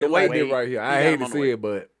weight. it right here. I got hate him to on the see weight. it,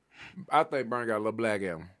 but I think Bernie got a little black in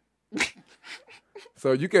him.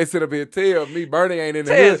 So you can't sit up here and tell me Bernie ain't in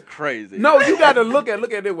the Ted's hood. crazy. No, you got to look at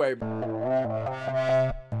it this way.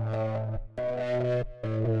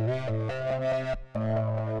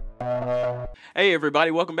 Hey everybody,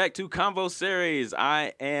 welcome back to Convo Series.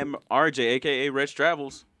 I am RJ, aka Rich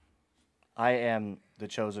Travels. I am the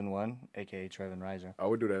chosen one, aka Trevin Reiser. Oh,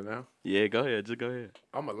 we do that now. Yeah, go ahead. Just go ahead.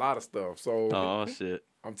 I'm a lot of stuff, so Oh shit.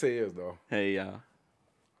 I'm Tez though. Hey y'all.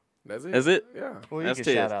 That's it. That's it? Yeah. Well, you That's can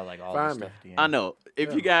Tez. shout out like all the Find stuff me. at the end. I know. If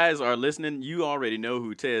Yeah. you guys are listening, you already know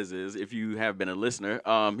who Tez is. If you have been a listener,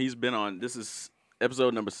 he's been on. This is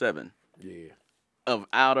episode number 7 Yeah.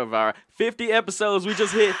 out of our 50 episodes. We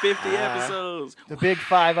just hit 50 episodes. The big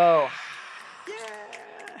 5-0. Yeah.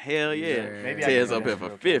 Hell yeah. Yeah. Maybe I Tez can up do here that for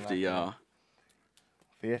real quick 50, like y'all.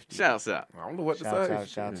 50. Shouts out. I don't know what to Shouts say. out,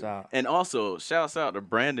 shouts out. And also, shouts out to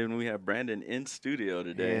Brandon. We have Brandon in studio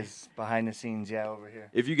He today. is behind the scenes, yeah, over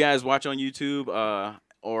here. If you guys watch on YouTube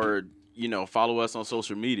or follow us on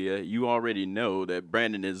social media, you already know that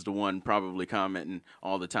Brandon is the one probably commenting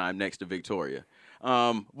all the time next to Victoria.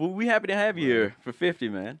 Well, we happy to have you here for 50,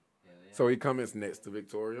 man. So he comments next to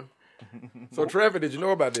Victoria. So Trevor, did you know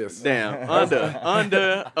about this? Damn, under,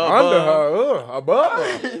 Under above. her,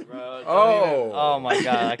 above. Oh. Oh my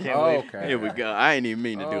God, I can't believe. Okay. Here we go. I ain't even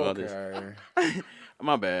mean to do all this. Okay.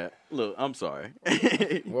 My bad. Look, I'm sorry.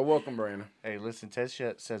 Well, welcome, Brandon. Hey, listen, Tez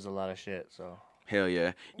says a lot of shit, so Hell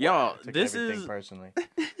yeah, y'all. I took This everything is. personally.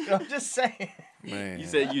 I'm just saying. Man. You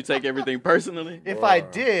said you take everything personally. If Boy. I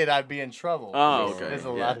did, I'd be in trouble. Oh, There's- okay. There's a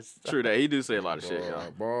Yeah. lot of stuff. True that. He do say a lot of shit, y'all.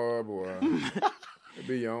 Boy. It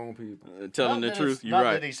be your own people. Telling Not the that truth, it's- you're not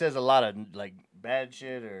right. that he says a lot of like bad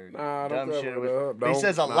shit or Nah, don't dumb cover shit. it Or up. but he Don't-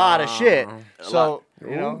 says a lot of shit. A So lot.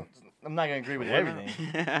 you know, I'm not gonna agree with everything.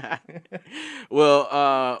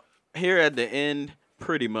 Well, here at the end,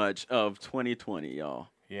 pretty much, of 2020, y'all.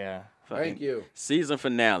 Yeah. Thank you. Season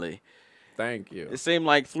finale. Thank you. It seemed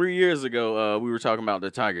like 3 years ago we were talking about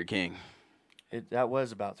the Tiger King. That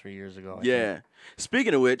was about 3 years ago. I Yeah. think.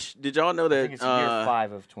 Speaking of which, did y'all know I that? think it's year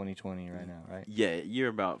 5 of 2020 right now, right? Yeah, year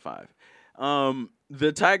about 5.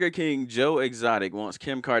 The Tiger King, Joe Exotic, wants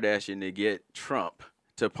Kim Kardashian to get Trump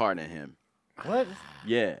to pardon him. What?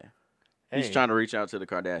 Yeah. He's Hey, trying to reach out to the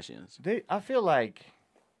Kardashians. I feel like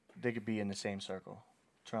they could be in the same circle.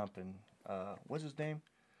 Trump and what's his name?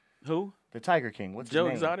 Who? The Tiger King. What's Joe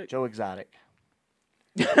his name? Exotic? Joe Exotic.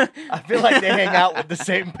 I feel like they hang out with the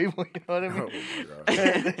same people. You know what I Oh, mean? my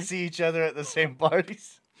God. They see each other at the same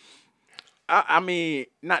parties. I mean,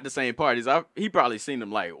 not the same parties. He probably seen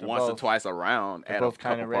them like They're once or both- twice around They're at both a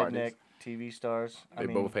kind couple of parties. redneck TV stars. They I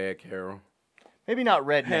mean, both had Carol maybe not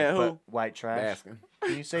redneck, Hey, who? but white trash. Baskin.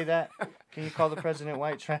 Can you say that? Can you call the president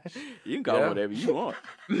white trash? You can call him Yeah. whatever you want.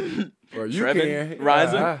 Well, you Trevin, can.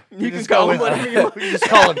 Rising. Yeah. You can just call go him with- whatever you want. You just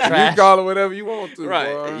call him You trash. can call it whatever you want to.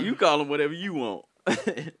 Right. Boy. You call him whatever you want.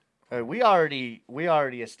 We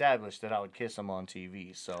already established that I would kiss him on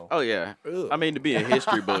TV. So Oh yeah. Ugh. I mean, to be in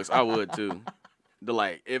history books, I would too.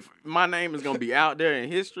 If my name is gonna be out there in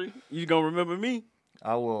history, you gonna remember me.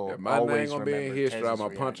 I will If my name always gonna be in remember history, I'm Tez's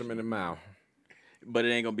gonna punch him in reaction. the mouth. But it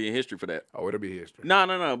ain't gonna be in history for that. Oh, it'll be history.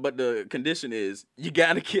 No. But the condition is you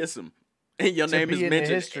gotta kiss him, and your To name be is in the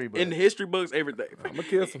mentioned history in the books. history books. Everything. I'm gonna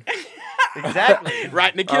kiss him. Exactly.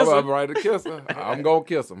 Right in the kiss I'm him. right to kiss him. I'm gonna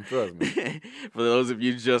kiss him. Trust me. For those of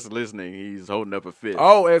you just listening, he's holding up a fist.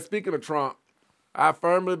 Oh, and speaking of Trump, I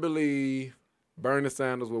firmly believe Bernie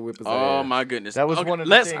Sanders will whip his Oh ass. my goodness. That was Okay, one of the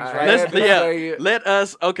let's, things, I right? Let's, had to yeah, say it. let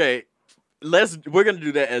us, okay. We're going to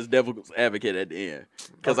do that as devil's advocate at the end.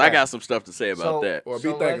 Because I Okay. got some stuff to say about So- that. Or be So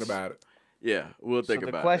thinking let's- about it. Yeah, we'll think So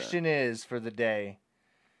about the question is for the day,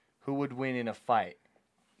 who would win in a fight?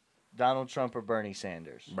 Donald Trump or Bernie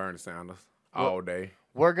Sanders? Bernie Sanders all day.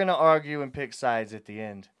 We're gonna argue and pick sides at the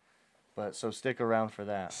end. But so stick around for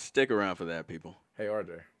that. that. Stick around for that, people. Hey,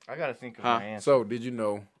 RJ. I gotta think of Huh? my answer. So did you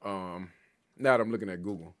know? Now that I'm looking at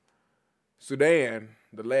Google, Sudan,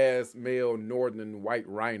 the last male northern white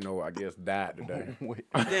rhino, I guess, died today. Wait.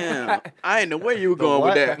 Damn. I didn't know where you were The going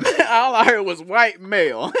what? with that. All I heard was white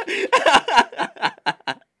male.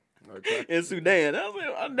 Okay. In Sudan. I was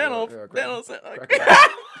like, that don't, Yeah, that crack- don't sound like crack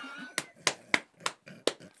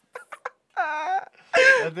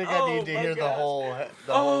I think I Oh need to my hear the gosh. whole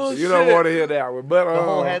Oh, You don't shit. want to hear that one, but the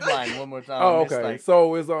whole headline one more time. Oh, It's okay. like-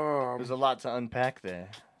 So it's there's a lot to unpack there.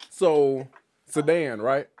 so Sudan,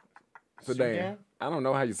 right? Sudan. Sudan? I don't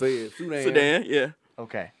know how you say it. Sudan, yeah.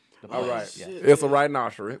 Okay. The All place, right. yeah. It's a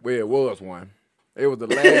rhinoceros. Well, it was one. It was the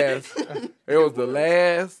last. It was the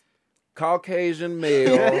last Caucasian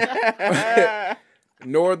male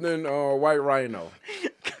northern white rhino.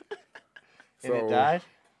 And it died?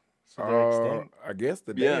 So they're extinct. I guess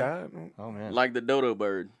today. Yeah. I don't. Oh man. Like the dodo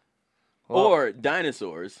bird. Well, Or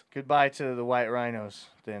dinosaurs. goodbye to the white rhinos,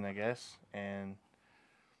 then I guess, and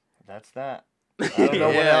that's that. I don't know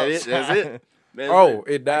what Yeah, else. that's it. That's Oh,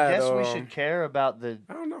 it. it died. I guess we should care about the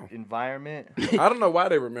I don't know. environment. I don't know why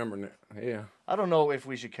they remembering it. Yeah. I don't know if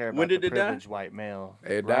we should care about When did the it die? privileged white male.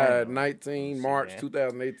 It rhino. died 19 March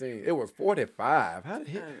Sudan. 2018. It was 45. How did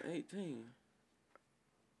it hit? 18.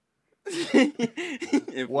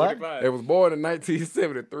 What? It was born in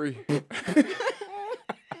 1973.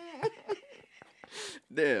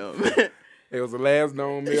 Damn. It was the last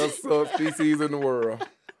known male subspecies in the world.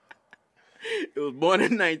 It was born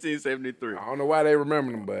in 1973. I don't know why they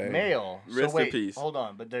remember them, but Male. Rest in so wait, peace. hold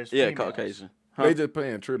on, but there's Yeah, females. Caucasian. they just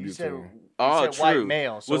paying You tribute to said, him. you Oh, said white true.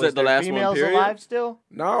 male. So Was is that the there last one, females period? alive still?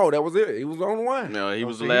 No, that was it. He was the only one. No, he Oh,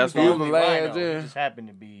 was so the last he He one. was only the last, rhino. yeah. He just happened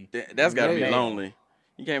to be. That's got to be Male. lonely.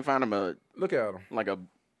 You can't find him a Look at him. like a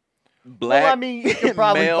black. Well, I mean, you could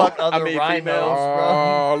probably male- fuck other I mean, rhinos, females. bro.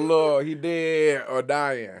 Oh, look, he dead or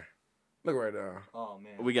dying. Look right there. Oh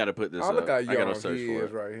man. We got to put this Oh, up. look how I young got to search he for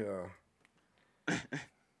is it. right here.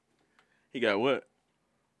 He got what?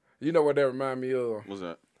 You know what that remind me of? What's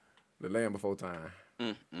that? The Land Before Time.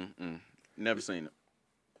 Never seen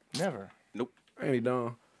it. Never. Ain't he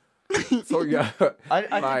dumb? So yeah, I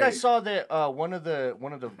think I Like- saw that one of the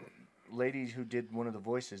ladies who did one of the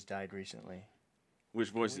voices died recently. Which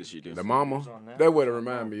voice did she do? the mama. was on that. That's what it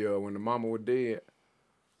remind me of when the mama was dead.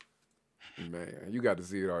 Man, you got to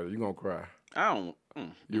see it all. You gonna cry. I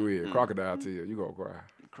don't. You is crocodile tear. You gonna cry.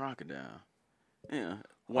 Crocodile. Yeah.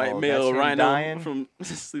 White Oh, male that's him rhino dying? from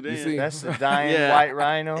Sudan. You see? That's the dying Yeah. white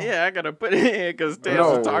rhino. Yeah, I gotta put it in because Tails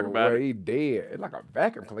No, was talking about well, it. he dead. It's like a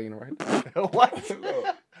vacuum cleaner right there. What?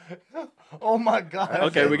 Oh my god.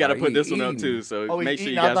 Okay, we gotta Like, put he this one up eating. too. So Oh, he's make sure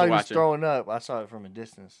you eating. I guys thought are he was watching. throwing up. I saw it from a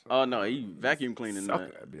distance. Oh no, he vacuum cleaning Suck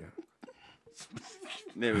that. that bitch.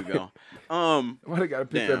 There we go. Why they got a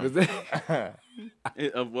picture of his ass?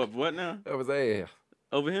 Of what now? Of his ass.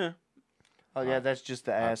 Over here? Oh yeah, that's just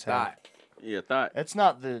the ass. head. Thought. Yeah, thought. That's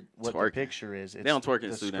not the what Twerking. the picture is. It's don't twerk in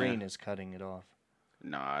the Sudan. screen is cutting it off.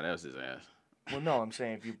 Nah, that was his ass. Well, no, I'm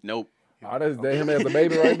saying if you. Nope. Oh, that's him as a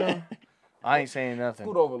baby right now. I ain't saying nothing.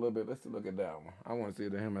 Scoot over a little bit. Let's look at that one. I want to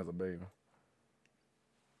see him as a baby.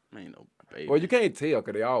 Ain't no baby. Well, you can't tell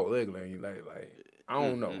because they all ugly. And you like I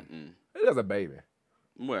don't know. It's just a baby.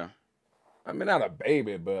 Well, I mean, not a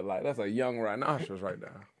baby, but like that's a young rhinoceros right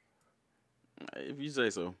there. if you say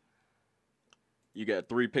so. You got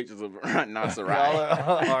 3 pictures of rhinoceros. Y'all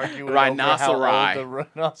are arguing over Rhinoceri. how old the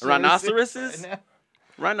rhinoceros Rhinoceroses? is right now.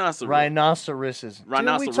 Rhinoceros. Rhinoceroses. Didn't we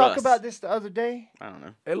Rhinoceros. talk about this the other day? I don't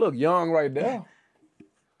know. They look young right there.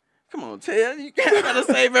 Come on, Ted. You can't gotta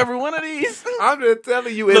save every one of these. I'm just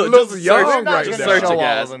telling you, it Look, looks just young search it. We're not right Just gonna there. search show it, all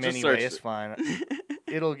guys. of them Just anyway. search It's it. fine.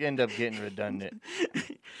 It'll end up getting redundant.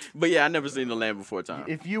 But yeah, I never seen the Land Before Time.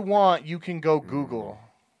 If you want, you can go Google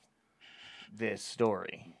this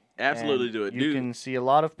story. Absolutely and do it, You dude. can see a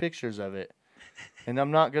lot of pictures of it. And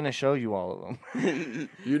I'm not going to show you all of them.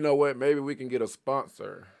 You know what? Maybe we can get a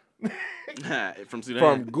sponsor From Sudan.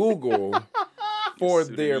 from Google for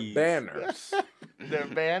their Sudanese. banners. Their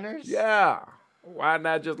banners? Yeah. Why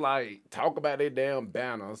not just like talk about their damn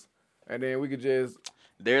banners and then we could just,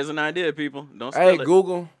 There's an idea, people. Don't steal hey, it.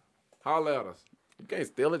 Google, holla at us. You can't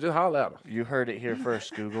steal it, just holla at us. You heard it here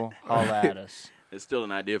first, Google. Holla at us. It's still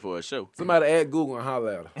an idea for a show. Somebody add Google and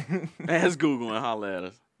holla at us. Ask Google and holler at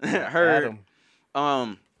us. Adam.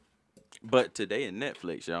 Heard. But today in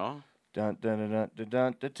Netflix, y'all. Dun, dun, dun, dun, dun,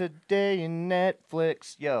 dun, dun, today in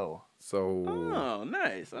Netflix. Yo. So, Oh,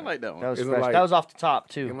 nice. I like that one. That was Is it fresh. like- That was off the top, I'm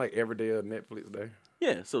too. like every day of Netflix day.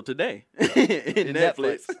 Yeah, so today in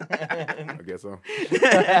Netflix. I guess so.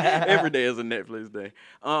 Every day is a Netflix day.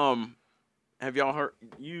 Have y'all heard?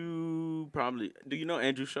 You probably do. You know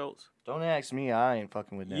Andrew Schultz? Don't ask me. I ain't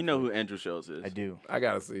fucking with Netflix. You know who Andrew Schultz is? I do. I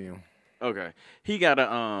gotta see him. Okay, he got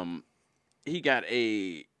a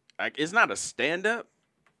like it's not a stand up,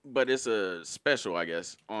 but it's a special, I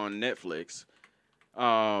guess, on Netflix.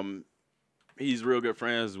 He's real good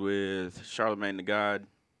friends with Charlemagne the God.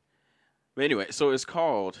 But anyway, so it's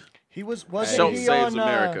called He wasn't Schultz he Saves on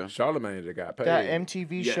America. Charlemagne just got paid. that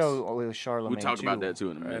MTV Yes. show with Charlamagne? We'll talk about that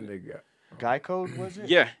too in a And minute. they got Guy Code, was it?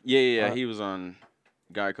 Yeah. Uh, He was on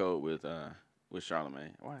Guy Code with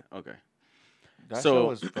Charlemagne. What? Okay. That So- show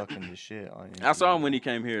was fucking the shit. On I saw him MTV. when he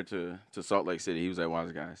came here to Salt Lake City. He was at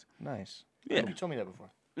Wise Guys. Nice. Yeah. You told me that before.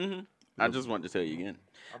 Mm-hmm. I just wanted to tell you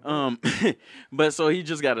again. But so he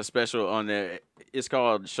just got a special on there. It's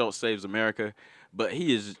called Schultz Saves America. But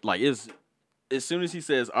he is like, as soon as he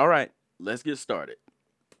says, "All right, let's get started,"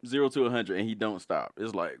 0 to 100, and he don't stop.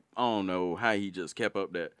 It's like I don't know how he just kept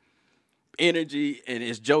up that energy, and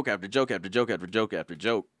it's joke after joke after joke after joke after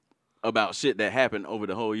joke about shit that happened over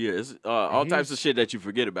the whole year. It's all types of he's- shit that you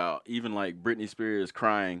forget about, even like Britney Spears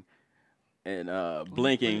crying and Britney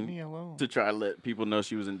blinking alone. to try to let people know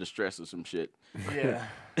she was in distress or some shit. Yeah.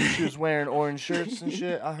 She was wearing orange shirts and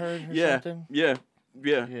shit, I heard, or Yeah, something. yeah,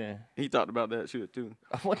 yeah. Yeah. He talked about that shit too.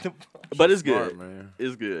 What the fuck? But it's Smart, good. man.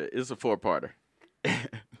 It's good. It's a 4-parter.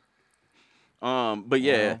 But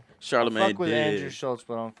yeah, Well, I Charlemagne fuck with did. Andrew Schultz,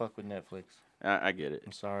 but I don't fuck with Netflix. I get it.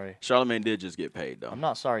 I'm sorry. Charlemagne did just get paid though. I'm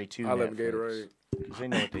not sorry to I love Netflix. Gatorade. Because they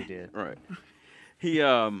know what they did. Right. He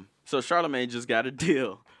so Charlemagne just got a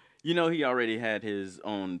deal. You know, he already had his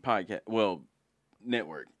own podcast. Well,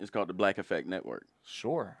 network. It's called the Black Effect Network.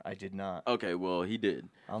 Sure, I did not. Okay, well he did.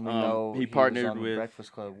 I only know he was partnered on the with-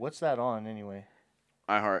 Breakfast Club. What's that on anyway?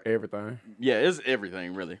 iHeart. Everything. Yeah, it's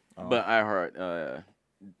everything really. Oh. But iHeart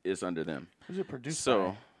is under them. Who's it produced So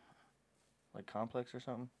by? Like Complex or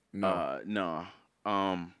something? No. no.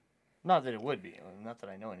 Not that it would be. Not that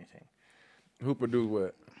I know anything. Who produced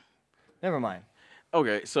what? Never mind.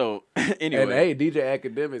 Okay, so anyway, And hey, DJ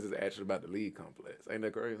Academics is actually about to leave Complex. Ain't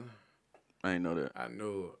that crazy? I didn't know that. I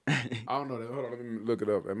know it. I don't know that. Hold on, let me look it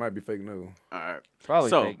up. It might be fake news. All right. Probably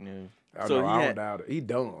So- fake news. I So know, he I had- don't doubt it. He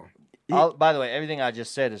dumb. By the way, everything I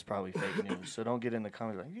just said is probably fake news. So don't get in the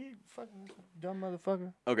comments like, you fucking dumb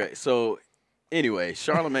motherfucker. Okay, so anyway,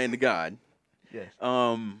 Charlemagne the God. Yes.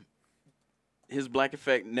 His Black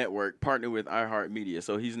Effect Network partnered with iHeartMedia,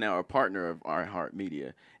 so he's now a partner of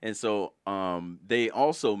iHeartMedia, and so they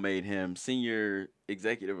also made him senior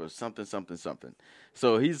executive of something.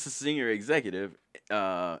 So he's a senior executive,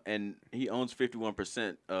 and he owns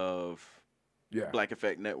 51% of Yeah. Black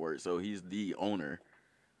Effect Network, so he's the owner,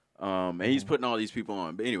 and he's putting all these people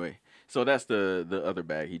on. But anyway, so that's the other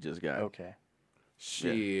bag he just got. Okay.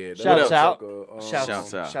 Shit. that Shouts out. motherfucker,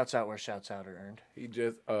 Shouts out. Shouts out where shouts out are earned. He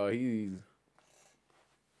just he's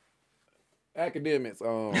academics.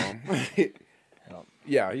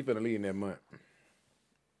 Yeah, he finna leave in that month.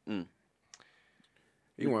 Mm.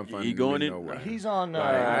 He wasn't funny. He going to me in- nowhere. He's on. Like,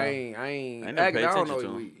 I ain't. I never paid I don't attention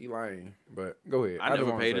know. to him. He lying, but go ahead. I just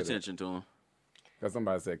never wanna paid say that, attention to him. 'cause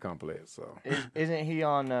somebody said complex. So Isn't he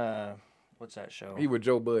on? What's that show? he with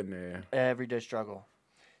Joe Budden there. Everyday Struggle.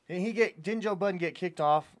 Didn't Joe Budden get kicked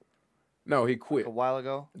off No, he quit. a while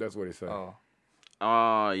ago? That's what he said. Oh,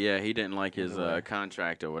 Oh yeah, he didn't like his Either way.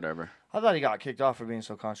 contract or whatever. I thought he got kicked off for being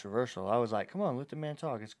so controversial. I was like, come on, let the man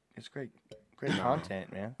talk. It's great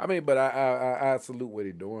content, man. I mean, but I salute what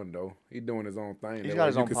he doing though. He doing his own thing. He's That got way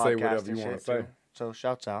his you own can podcast say whatever and you want shit to say. too. So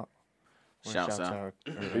shouts out. Where Shouts out. are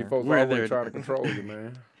These earned. folks Whether- always trying to control you,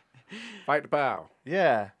 man. Fight the power.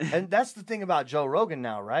 Yeah, and that's the thing about Joe Rogan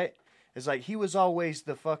now, right? Is like he was always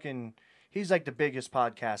he's like the biggest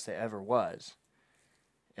podcast that ever was.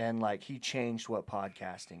 And like he changed what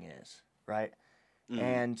podcasting is, right?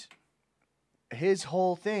 And his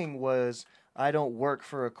whole thing was I don't work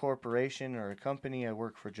for a corporation or a company, I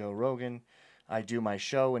work for Joe Rogan. I do my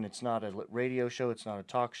show and it's not a radio show, it's not a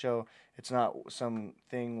talk show. It's not some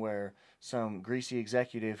thing where some greasy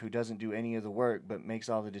executive who doesn't do any of the work but makes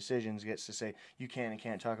all the decisions gets to say you can and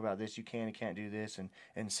can't talk about this, you can and can't do this,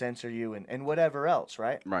 and censor you and whatever else,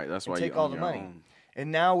 right? Right, that's And why take you all own the your money. own.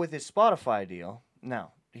 And now with his Spotify deal,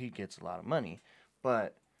 now he gets a lot of money,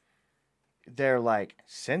 but they're like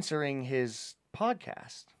censoring his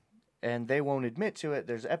podcast and they won't admit to it.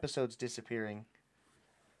 There's episodes disappearing,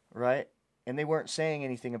 right? And they weren't saying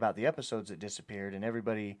anything about the episodes that disappeared, and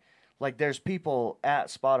everybody, like, there's people at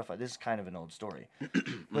Spotify. This is kind of an old story,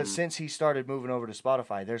 but since he started moving over to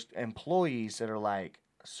Spotify, there's employees that are like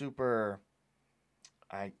super,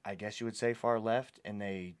 I guess you would say, far left, and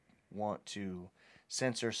they want to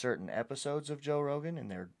censor certain episodes of Joe Rogan, and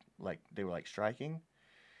they were like striking.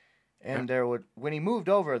 And when he moved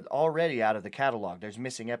over, already out of the catalog, there's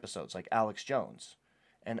missing episodes like Alex Jones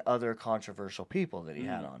and other controversial people that he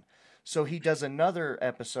had on. So he does another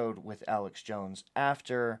episode with Alex Jones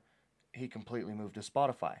after he completely moved to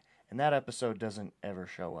Spotify. And that episode doesn't ever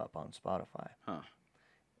show up on Spotify. Huh.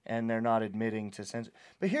 And they're not admitting to censor.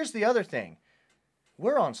 But here's the other thing.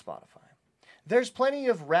 We're on Spotify. There's plenty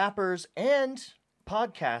of rappers and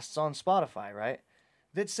podcasts on Spotify, right?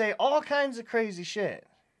 That say all kinds of crazy shit.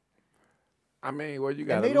 I mean, well, you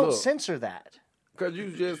got And to they don't look. censor that. Because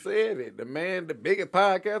you just said it. The biggest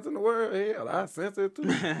podcast in the world. Hell, I censor it too.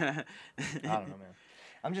 I don't know, man.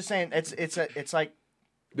 I'm just saying it's like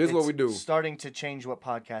This is what it's we do. starting to change what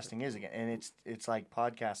podcasting is again, and it's like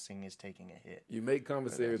podcasting is taking a hit. You make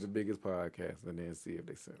Conversaries the biggest podcast and then see if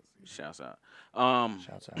they censor you. Shouts out.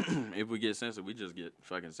 Shouts out. If we get censored, we just get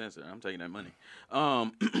fucking censored. I'm taking that money.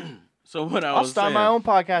 So what I I'll was start saying, my own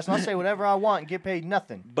podcast and I'll say whatever I want and get paid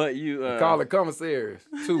nothing. but you Call it commissaries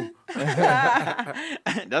too.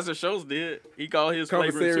 that's what Schultz did. He called his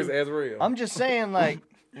flavor Commissaries too. as real. I'm just saying, like,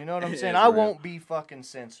 you know what I'm saying? It's I real. won't be fucking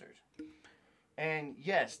censored. And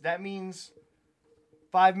yes, that means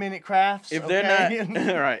 5-minute crafts. If okay? they're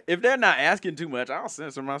not right, if they're not asking too much, I'll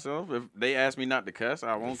censor myself. If they ask me not to cuss,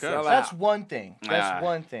 I won't Sell cuss. out. That's one thing. That's Ah.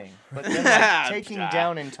 one thing. But then like, taking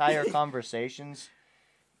down entire conversations,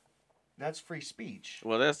 that's free speech.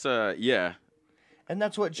 Well, that's yeah. And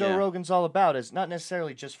that's what Joe Yeah. Rogan's all about. Is not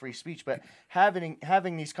necessarily just free speech, but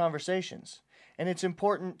having these conversations. And it's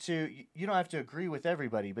important to you don't have to agree with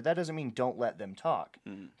everybody, but that doesn't mean don't let them talk.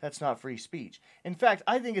 That's not free speech. In fact,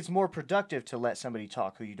 I think it's more productive to let somebody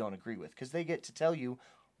talk who you don't agree with because they get to tell you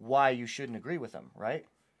why you shouldn't agree with them, right?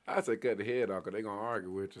 I say cut the head off because they're going to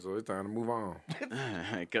argue with you, so it's time to move on.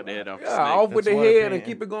 Cut the head off. the Yeah, snake. off with That's the one head and opinion.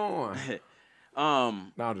 keep it going. No,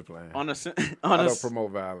 I'm just playing. On a si- I on a don't s-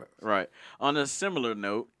 promote violence. right. On a similar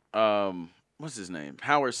note, what's his name?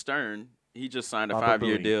 Howard Stern. He just signed a Baba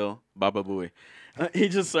 5-year Booey. deal. Baba Booey. He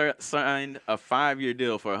just signed a 5-year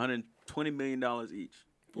deal for $120 million each.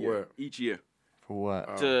 For year- what? Each year. For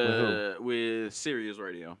what? With Sirius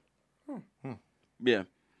Radio. Hmm. Yeah.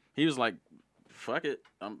 He was like, fuck it.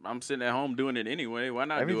 I'm sitting at home doing it anyway. Why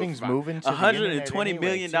not Everything's do it? moving to the internet $120 anyway,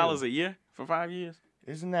 million too. a year for 5 years?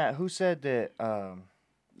 Isn't that who said that? Man,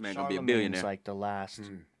 gonna be a Charlemagne's billionaire. like the last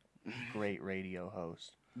Hmm. great radio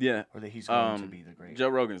host, Yeah. or that he's going to be the great. Joe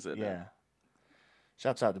Rogan said Yeah. that.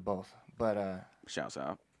 Shouts out to both, but Shouts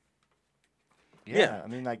out. yeah, Yeah. I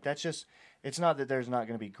mean, like that's just. It's not that there's not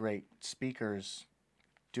going to be great speakers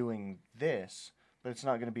doing this, but it's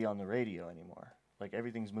not going to be on the radio anymore. Like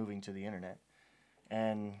everything's moving to the internet,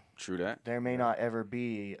 and True that. there may not ever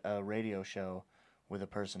be a radio show with a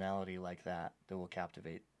personality like that that will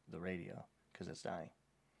captivate the radio because it's dying.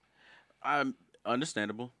 I'm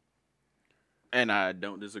understandable. And I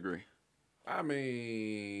don't disagree. I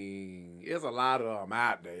mean, there's a lot of them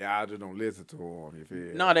out there. Y'all just don't listen to them. You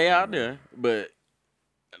feel? No, they out there, but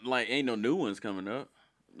like ain't no new ones coming up.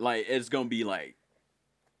 Like it's gonna be like,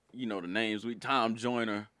 you know, the names Tom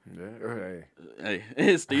Joyner, Yeah, hey.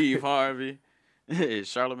 it's Steve Harvey, it's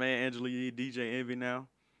Charlamagne Angeli, DJ Envy now.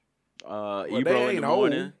 Well, Ebro they in ain't the old.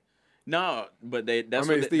 morning. No, but that's I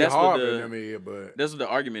mean, what Steve that's Harvey what and them the here, but that's what the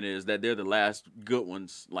argument is, that they're the last good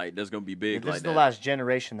ones. Like that's gonna be big. This like is that. the last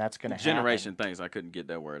generation that's going to happen. generation things. I couldn't get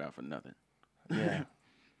that word out for nothing. Yeah.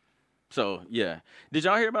 So yeah, did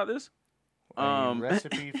y'all hear about this? A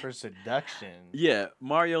recipe for seduction. Yeah,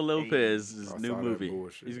 Mario Lopez's I new saw that movie.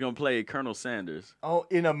 bullshit. He's gonna play Colonel Sanders. Oh,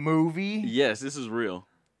 in a movie? Yes, this is real.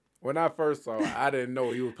 when I first saw it, I didn't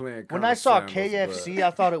know he was playing. When Colonel I saw Sanders, KFC, I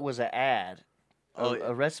thought it was an ad. Oh,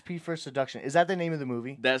 A recipe for seduction. Is that the name of the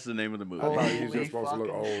movie? That's the name of the movie. I thought he was Holy just supposed to look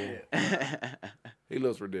fucking old. shit. He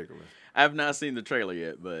looks ridiculous. I've not seen the trailer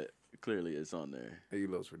yet, but clearly it's on there. He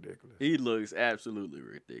looks ridiculous. He looks absolutely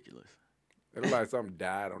ridiculous. It looks like something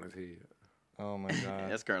died on his head. Oh my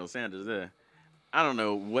god. That's Colonel Sanders there. I don't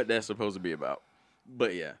know what that's supposed to be about,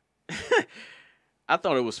 but yeah. I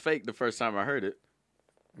thought it was fake the first time I heard it.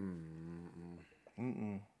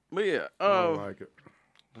 Mm-mm. But yeah, I don't like it.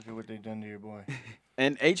 Look at what they done to your boy.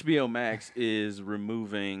 and HBO Max is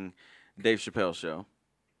removing Dave Chappelle's show.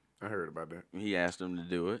 I heard about that. He asked them to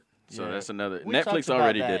do it. So Yeah. that's another. We talked Netflix about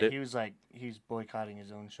already that. did it. He was like, he's boycotting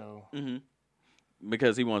his own show.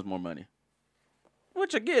 Because he wants more money.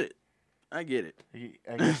 Which I get it. I get it.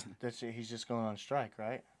 I guess that's it. He's just going on strike,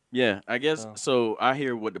 right? Yeah, I guess So- so. I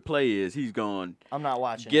hear what the play is. He's going I'm not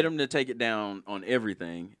watching. get it. him to take it down on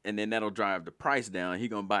everything, and then that'll drive the price down. He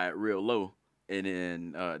gonna buy it real low, and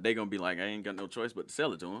then they gonna be like, I ain't got no choice but to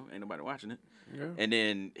sell it to him. Ain't nobody watching it. Yeah. And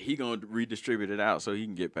then he gonna redistribute it out so he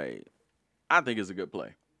can get paid. I think it's a good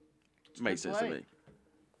play. Makes good sense to play. me.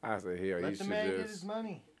 I say, hell, he Let the should man get just. his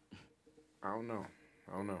money. I don't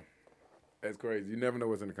know. That's crazy. You never know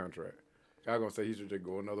what's in the contract. Y'all gonna say he should just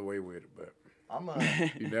go another way with it, but I'm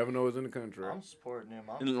you never know what's in the contract. I'm supporting him.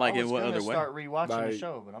 And like I in was what gonna other way? start rewatching the Like-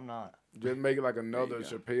 show, but I'm not. Just make it like another you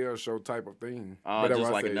go. Chappelle show type of thing. Oh, But that's just why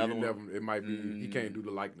I like say another you one? never. It might be he can't do the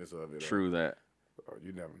likeness of it. True that.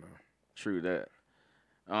 You never know. True that.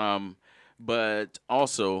 But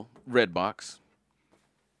also Redbox.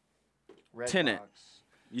 Tenet. Redbox.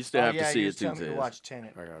 You still have to see you it was too, telling me to Tez. watch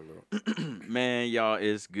Tenet. I got a little. Man, y'all,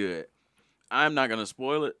 it's good. I'm not gonna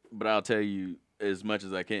spoil it, but I'll tell you as much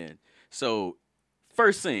as I can. So,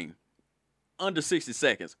 first scene, under 60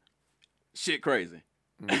 seconds, shit crazy.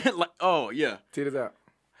 like, oh yeah, Titties out.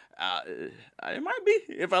 it might be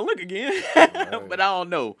if I look again, but I don't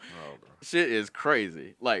know. Oh, bro. Shit is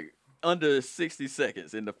crazy. Like under 60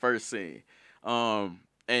 seconds in the first scene.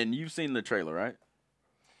 And you've seen the trailer, right?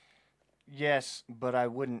 Yes, but I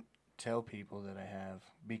wouldn't tell people that I have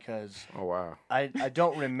because Oh wow. I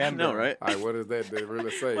don't remember. No, right? All right, what does that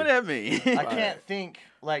really say? What that mean? I can't think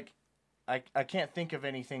like I can't think of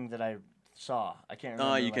anything that I saw. I can't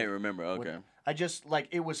remember. Oh, you like, can't remember. what- Okay. I just like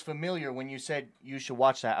it was familiar when you said you should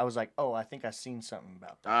watch that. I was like, oh, I think I seen something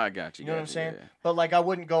about that. I got you. You know what I'm got saying? yeah. But like I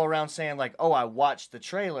wouldn't go around saying like, oh, I watched the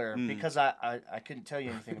trailer Mm. because I couldn't tell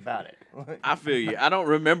you anything about it. I feel you. I don't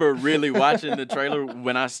remember really watching the trailer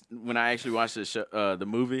when I actually watched the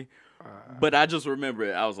movie, but I just remember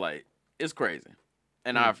it. I was like, it's crazy,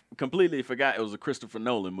 and I completely forgot it was a Christopher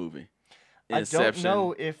Nolan movie. I don't Inception.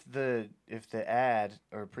 know if the ad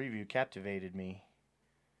or preview captivated me.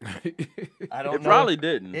 I don't It know. probably if-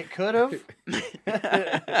 didn't. It could have.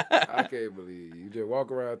 I can't believe you just walk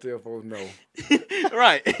around and tell folks no.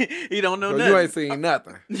 Right. He don't know So nothing. you ain't seen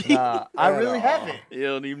nothing. Nah, I At really all. haven't. You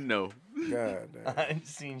don't even know. God damn. I ain't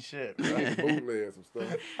seen shit. Bro. Bootleg some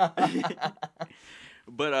stuff.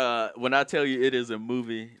 But when I tell you it is a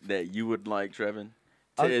movie that you would like, Trevin,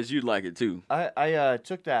 Tez, you'd like it too. I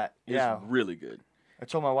took that. It's Yeah, really good. I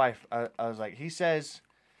told my wife. I was like, he says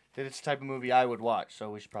that it's the type of movie I would watch, so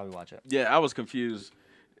we should probably watch it. Yeah, I was confused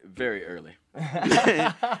very early.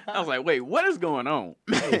 I was like, wait, what is going on?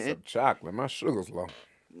 I need some chocolate. My sugar's low.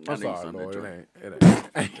 I I'm need sorry, some Lord. too. It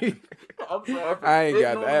ain't. I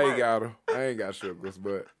ain't got sugars,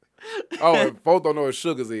 but if folks don't know what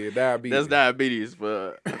sugars is, diabetes. That's diabetes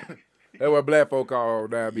for That's what black folk call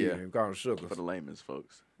diabetes. Yeah. They call them sugars. the layman's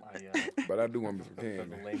folks. But I do want me some For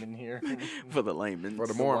candy. the layman here, For the layman's. For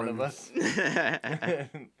the one of Mormons. us.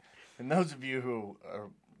 And those of you who are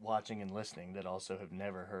watching and listening that also have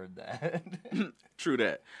never heard that. True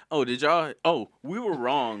that. Oh, did y'all? Oh, we were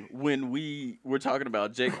wrong when we were talking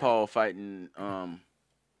about Jake Paul fighting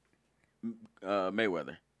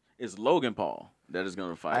Mayweather. It's Logan Paul that is going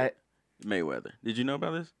to fight Mayweather. Did you know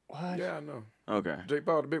about this? What? Yeah, I know. Okay. Jake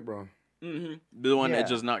Paul, the big bro. The one Yeah. that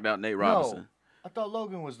just knocked out Nate Robinson. No, I thought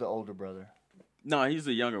Logan was the older brother. No, he's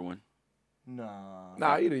the younger one. Nah.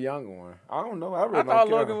 Nah, he the younger one. I don't know. I really I don't thought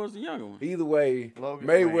care. Logan was the younger one. Either way, Logan-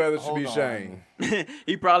 Mayweather wait, should be hold shamed.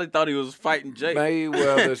 He probably thought he was fighting Jake.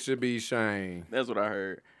 Mayweather should be shamed. That's what I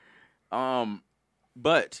heard.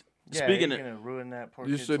 But Yeah, speaking you're of gonna ruin that poor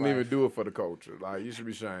You kid's shouldn't even life. do it for the culture. Like, you should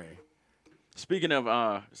be shamed. speaking of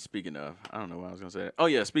I don't know what I was gonna say. Oh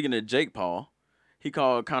yeah, speaking of Jake Paul, he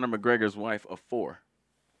called Conor McGregor's wife a 4.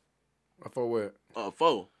 For what? A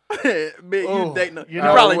 4. Man, you Oh, dating you you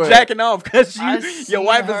know probably what? jacking off because I your seen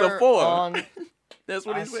wife is a her 4. on- That's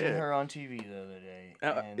what I he seen said. her on TV the other day.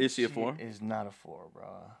 Is and she a 4? Is not a 4, bro.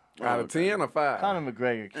 Out of 10 or 5? Conor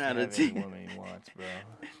McGregor can Out of have any 10. woman he wants,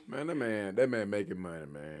 bro. Man, that man making money,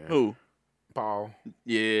 man. Who? Paul.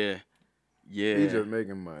 Yeah. He just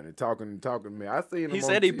making money. Talking to me. I seen him He on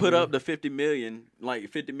said he put TV. up the 50 million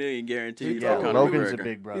guaranteed Yeah, for Conor Logan's a McGregor.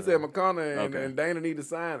 big brother. He said McConnell Okay. and Dana need to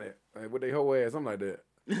sign it. Like, with their whole ass, something like that.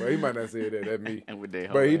 Well, he might not say that. That's me. And with their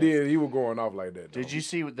But he whole ass. did. He was going off like that. Did though. you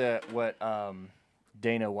see what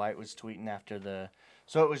Dana White was tweeting after the?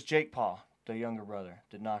 So it was Jake Paul, the younger brother,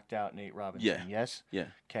 that knocked out Nate Robinson. Yeah. Yes. Yeah.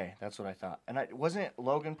 Okay, that's what I thought. And wasn't it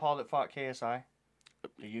Logan Paul that fought KSI,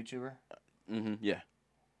 the YouTuber? Yeah.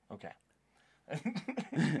 Okay.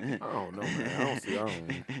 I don't know, man. I don't see. I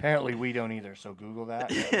don't. Apparently we don't either. So Google that.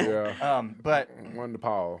 Yeah. But One to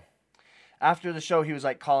Paul. after the show, he was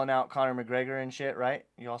like calling out Conor McGregor and shit, right?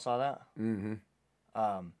 You all saw that? Mm-hmm.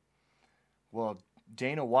 Well,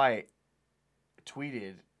 Dana White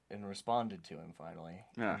tweeted and responded to him finally.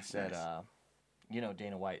 Ah, He said, nice.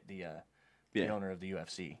 Dana White, the Yeah. owner of the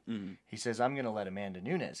UFC. Mhm. He says, I'm going to let Amanda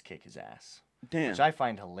Nunes kick his ass, Damn. which I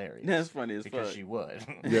find hilarious. That's funny as because fuck. she would.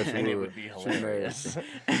 Yes, she and it would. would be She's hilarious.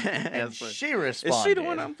 and That's funny. she responded. Is she the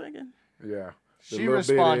one I'm thinking? Yeah. The She little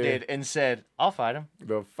responded and said, I'll fight him.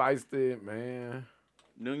 The feisty man.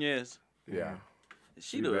 Nunez. Yeah. Is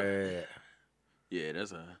she She the? bad. Yeah,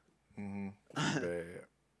 that's a. Bad.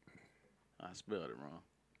 I spelled it wrong.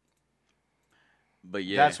 But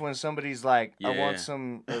yeah, That's when somebody's like, I Yeah. want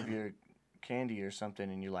some of your candy or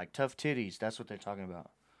something, and you're like, tough titties. That's what they're talking about.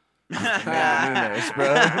 Amanda Nunes,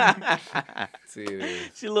 bro. See it is.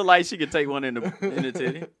 she looked like she could take one in the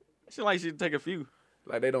titty. She like she could take a few.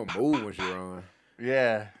 Like they don't move when she run.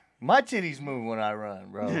 Yeah. My titties move when I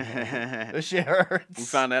run, bro. This shit hurts. We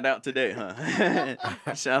found that out today,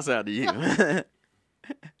 huh? Shouts out to you.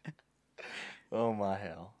 Oh, my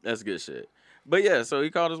hell. That's good shit. But yeah, so he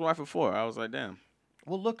called his wife a 4. I was like, damn.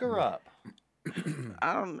 Well, look her up.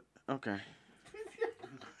 I don't. Okay.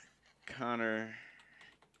 Conor.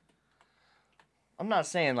 I'm not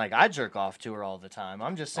saying, like, I jerk off to her all the time.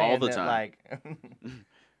 I'm just saying All the that, time. like,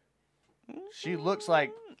 She looks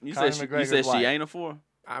like You Conor said McGregor's wife. she ain't a 4?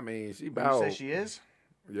 I mean, she You about. say she is?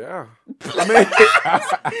 Yeah. I mean,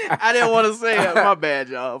 I didn't want to say it. My bad,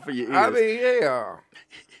 y'all, for your ears. I mean, yeah.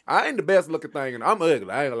 I ain't the best looking thing, and I'm ugly.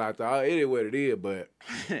 I ain't gonna lie to you. It is what it is, but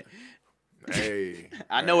hey.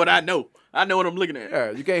 I know what I know. I know what I'm looking at.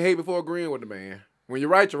 Yeah, you can't hate before agreeing with the man. When you're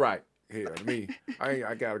right, you're right. Hell, to me,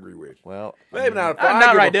 I gotta agree with you. Well, Maybe not a 5. I Not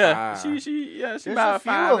give right a there. 5. She There's about a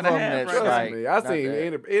few 5 of and a them half. that's Right Trust like- there. me, I not seen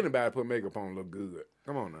bad. anybody put makeup on look good.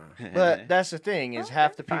 Come on now. But that's the thing is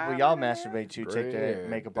half the people 5 y'all and a half. masturbate to take their Great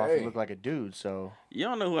makeup off and day. look like a dude. So You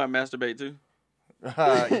don't know who I masturbate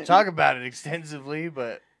to? you talk about it extensively,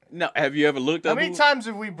 but No. Have you ever looked how up? many who- times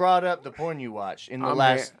have we brought up the porn you watch in the I'm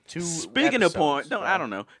last 2 Speaking of porn, episodes, I don't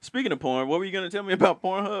know. Speaking of porn, what were you gonna tell me about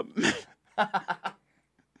Pornhub?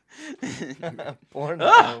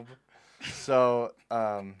 Pornhub. So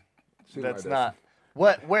She that's like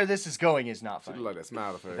not where this is going is not She funny. look like that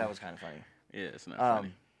smile of her. That was kind of funny. Yeah, it's not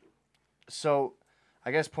funny. So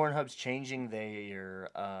I guess Pornhub's changing their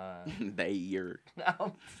They are.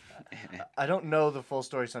 I don't know the full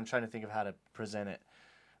story, so I'm trying to think of how to present it.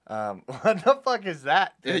 What the fuck is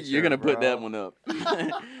that? You're picture, gonna put that bro? one up.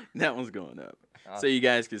 That one's going up, so you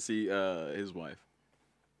guys can see his wife.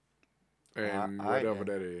 And I whatever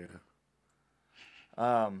did. that is.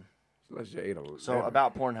 Um, Let's just eat a so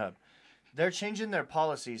about Pornhub, they're changing their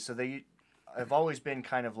policies. So they have always been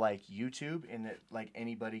kind of like YouTube, in that like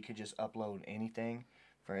anybody could just upload anything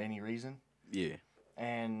for any reason. Yeah.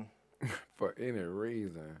 And for any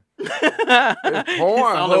reason. It's It's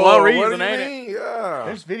porn. only Lord. one reason, what do you ain't it? mean? Yeah.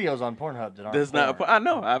 there's videos on Pornhub that aren't. That's not. porn. I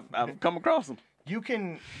know. I've come across them. You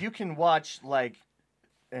can watch like,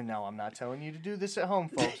 and no, I'm not telling you to do this at home,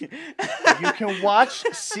 folks. You can watch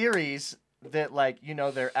series that like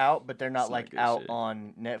they're out, but they're not It's not like good out shit.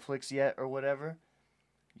 on Netflix yet or whatever.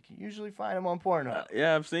 You can usually find them on Pornhub.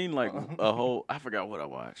 Yeah, I've seen like a whole. I forgot what I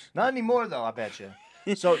watched. Not anymore though, I bet you.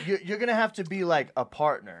 So you're gonna have to be like a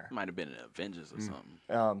partner Might have been an Avengers or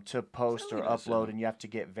something. to post or Something like that. upload, and you have to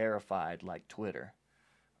get verified like Twitter.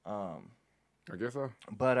 I guess so.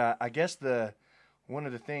 But I guess one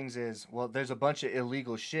of the things is, well, there's a bunch of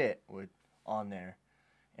illegal shit on there,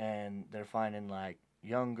 and they're finding like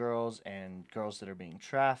young girls and girls that are being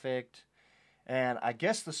trafficked. And I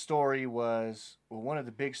guess the story was, well, one of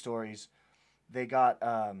the big stories, they got,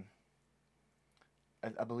 I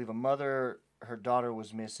believe a mother, her daughter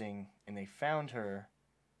was missing, and they found her.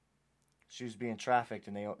 She was being trafficked,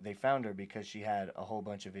 and they found her because she had a whole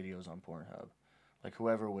bunch of videos on Pornhub. Like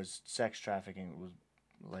whoever was sex trafficking was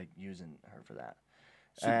like using her for that.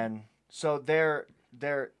 And so they're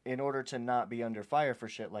in order to not be under fire for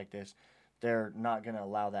shit like this, they're not going to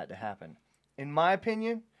allow that to happen. In my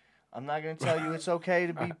opinion, I'm not going to tell you it's okay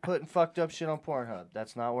to be putting fucked up shit on Pornhub.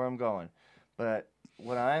 That's not where I'm going. But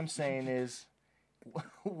what I'm saying is,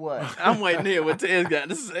 what? I'm waiting to hear what Ted's got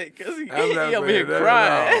to say because he I'm not over here saying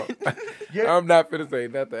crying. that at all. I'm not finna say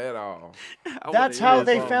nothing at all. I wanna That's hear how his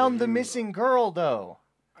they song. found the missing girl, though.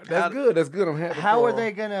 That's good. That's good. I'm happy. How are for they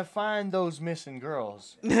her. gonna find those missing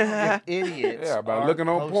girls? If idiots. Yeah, by aren't looking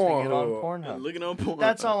on posting it on Pornhub. Pornhub. Looking on porn.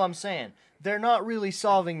 That's all I'm saying. They're not really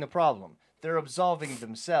solving the problem. They're absolving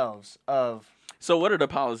themselves of. So what are the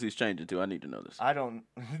policies changing to? I need to know this. I don't.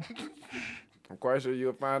 I'm quite sure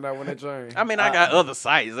you'll find out when they change. I mean, I got other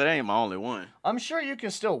sites. That ain't my only one. I'm sure you can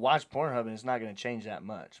still watch Pornhub and it's not going to change that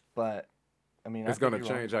much. But I mean, It's I could gonna be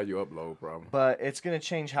wrong. change how you upload, probably. But it's going to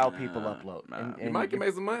change how people Nah, upload. nah. And, You and might can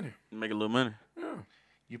make some money. Make a little money. Yeah.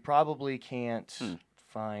 you probably can't Hmm.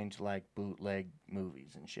 find like bootleg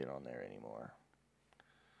movies and shit on there anymore.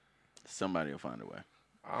 Somebody will find a way.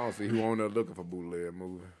 I don't see who on there looking for bootleg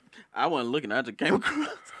movie. I wasn't looking. I just came across.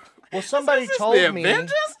 Well, somebody Is this told the me.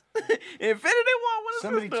 Avengers? Infinity War. What is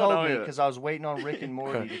Somebody this doing told on me here? because I was waiting on Rick and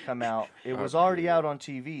Morty to come out. It was already out on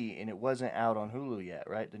TV and it wasn't out on Hulu yet,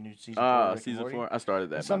 right? The new season. 4 of Rick and Season Morty? 4. I started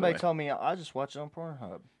that. And somebody by told me I just watch it on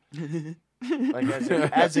Pornhub,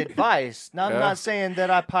 like as advice. Now I'm Yeah. not saying that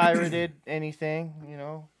I pirated anything,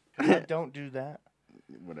 'cause I don't do that.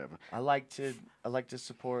 the way. Whatever. I like to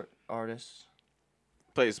support artists.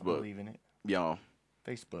 I Facebook, believe in it. y'all.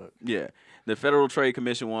 Facebook. Yeah, the Federal Trade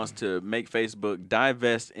Commission wants to make Facebook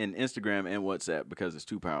divest in Instagram and WhatsApp because it's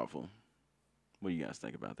too powerful. What do you guys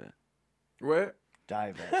think about that? What?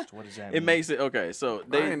 Divest. What does that mean? It makes it okay. So I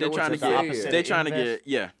they're didn't know what trying to you The said. opposite they're of trying to invest?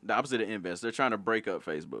 get the opposite of invest. They're trying to break up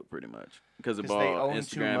Facebook pretty much because of 'Cause they all own too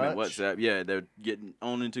Instagram and much? WhatsApp. Yeah, they're getting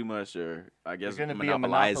owning too much, or I They're guess going to be a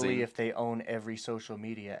monopolizing. monopoly if they own every social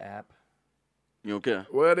media app. You don't care.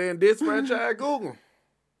 Well, then disfranchise Google.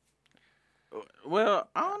 Well,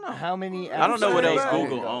 I don't know. How many? I don't know what Same else thing.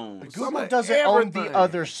 Google owns. Some Google of doesn't own the everything.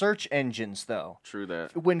 other search engines, though. True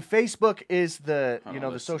that. When Facebook is the Hold on, the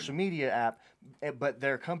let's see. social media app, but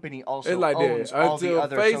their company also It's like owns that all the until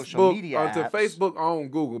other social Facebook media until apps. Facebook own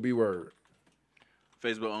Google. Be word.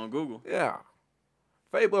 Facebook on Google. Yeah.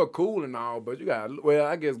 Facebook cool and all, but you got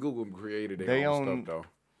I guess Google created their They own own- stuff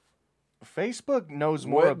Facebook knows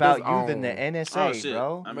more What about does you than the own? NSA, Oh shit!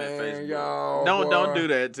 bro. I'm Man, at Facebook. y'all, Don't boy. do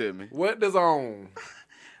that to me. though. What does own?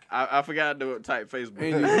 I forgot to type Facebook.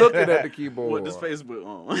 And you looking at the keyboard. What does Facebook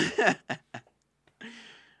own?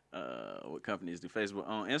 What companies do Facebook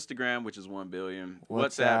own? Instagram, which is 1 billion.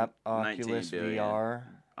 WhatsApp, 19 Oculus billion. VR.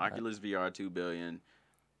 Oculus VR 2 billion.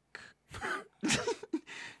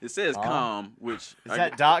 It says Huh? com, which Is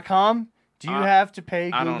that .com? Do you have to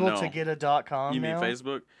pay I don't Google to know. get a .com you mean now?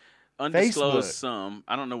 Facebook? Undisclosed Facebook. sum.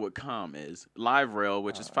 I don't know what com is. LiveRail,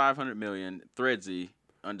 which is 500 million. Threadsy,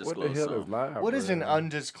 What undisclosed the hell sum. is live? What is an bro?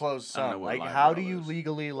 undisclosed I don't know sum? what Like, how LiveRail do you is.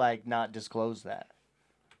 legally not disclose that?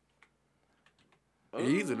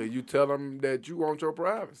 Easily, you tell them that you want your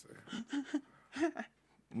privacy.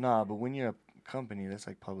 Nah, but when you're a company, that's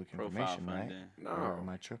like public Profile information, right? funding. Or am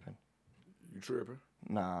No, I tripping? you tripping.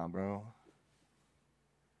 Nah, bro.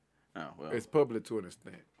 Oh well. It's public to an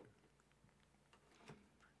extent.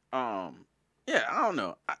 Yeah, I don't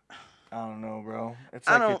know. I don't know, bro. It's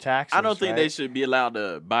I like your don't. taxes. I don't think they right? should be allowed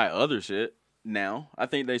to buy other shit now. I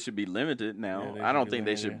think they should be limited now. Yeah, they I should don't be think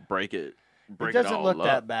they limited. should break it. It Break doesn't all look up.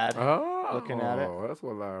 that bad. Oh, Looking at it. that's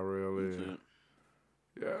what live real is. That's it.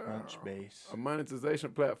 Yeah, Crunchbase. a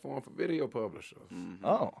monetization platform for video publishers. Mhm.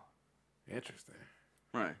 Oh, Interesting.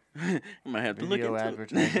 Right. You might have to look video into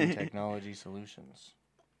advertising it. technology solutions.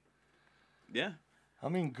 Yeah. I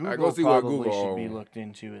mean, I go Google see what probably Google should be own. looked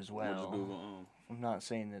into as What does well. Google own? I'm not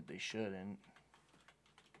saying that they shouldn't.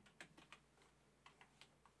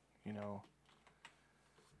 You know,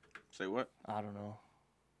 Say what? I don't know.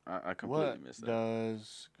 I completely What missed that.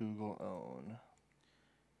 does Google own?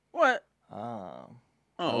 What? Um,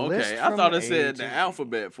 Oh, A list okay. I from thought it A said to the Z.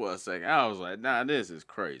 alphabet for a second. I was like, nah, this is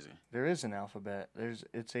crazy. there is an alphabet.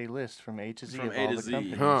 It's a list from A to Z From of A all to the Z.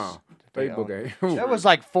 companies. Huh. that they Facebook own. ain't. There was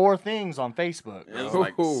like 4 things on Facebook. It was bro.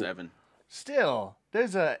 like Ooh. 7. Still,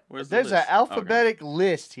 there's an Where's the list? alphabetic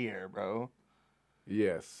list here, bro.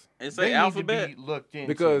 Yes, It They say need alphabet. to be looked into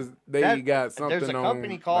because they That- got something there's a on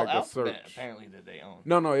company called like a Alphabet search. apparently that they own.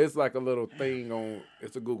 No, it's like a little thing on.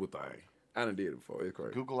 It's a Google thing. I done did it before. It's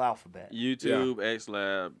crazy. Google Alphabet. YouTube, X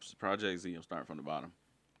Labs, Project Z. I'm starting from the bottom.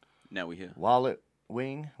 Now we here. Wallet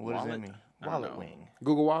Wing. What does that Wallet? mean? I don't Wallet know. Wing.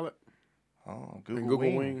 Google Wallet Oh, and Google, Google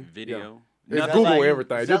Wing. Wing. Video. It's that Google like-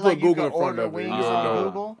 everything. is Just that put like you Google in can front of order it. wings You'll on know.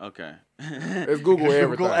 Google? Okay. It's Google everything.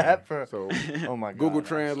 Google app for. So Oh my god. Google that's-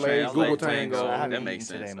 Translate, Translate Google Tango. Tango. I haven't That eaten makes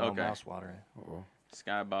today. sense. My Okay. mouth's watering. Uh-oh.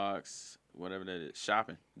 Skybox, whatever that is.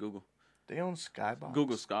 Shopping. Google. They own Skybox.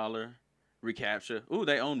 Google Scholar. Recapture. Ooh,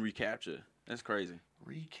 they own Recapture. That's crazy.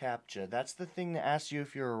 ReCAPTCHA. That's the thing that asks you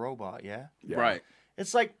if you're a robot, yeah? Yeah. Right.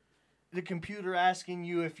 It's like the computer asking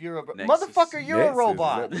you if you're a Nexus. Motherfucker, you're Nexus, a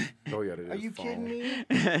robot. is that- Oh yeah, that Are is you phone. kidding me?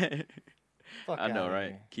 I Fuck know, outta right?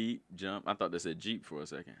 here. Keep, jump. I thought they said Jeep for a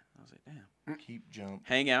second. I was like, damn. Keep jump.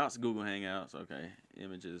 Hangouts, Google Hangouts. Okay.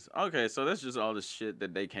 Images. Okay, so that's just all the shit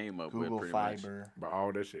that they came up Google with pretty much. Fiber. But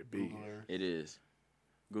all that shit big. Google Earth. It is.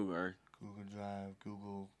 Google Earth. Google Drive.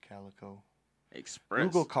 Google Calico. Express.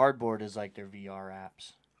 Google Cardboard is like their VR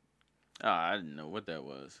apps. Oh, I didn't know what that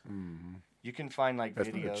was. Mm-hmm. You can find like That's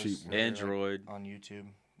not a videos cheap one. that are, like, Android. on YouTube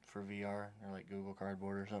for VR or like Google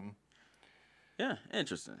Cardboard or something. Yeah,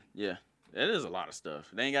 interesting. Yeah. That is a lot of stuff.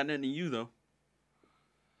 They ain't got nothing to you, though.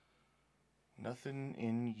 Nothing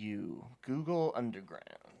in you. Google Underground.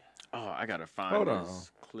 Oh, I got to find Hold on.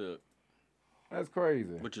 this clip. That's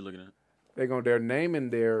crazy. What you looking at? They're naming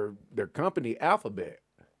their company Alphabet.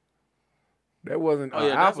 That wasn't. Oh,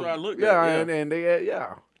 yeah, that's what I looked at, Yeah, yeah. and they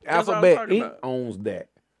yeah. That's what I was Alphabet talking Inc. about. owns that.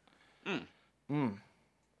 Mm.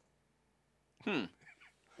 Hmm.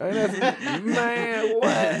 And that's, man,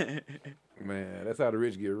 what? Man, that's how the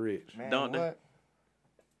rich get rich. Man, Don't they? what?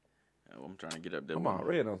 Oh, I'm trying to get up there. Come on,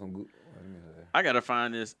 read on some good. I gotta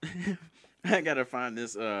find this. I gotta find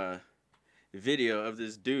this video of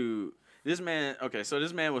this dude. This man. Okay, so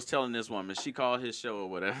this man was telling this woman. She called his show or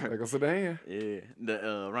whatever. Like a sedan. Yeah,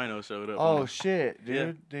 the Rhino showed up. Oh on shit,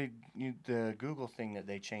 Yeah. dude! The Google thing that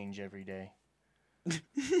they change every day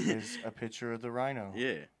is a picture of the rhino.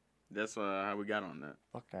 yeah, that's how we got on that.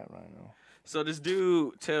 Fuck that rhino. So this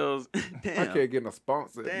dude tells. I Damn. can't get a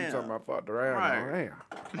sponsor. You Damn. talking about fucked around? Right.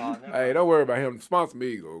 Damn. Oh, never Hey, don't worry about him. Sponsor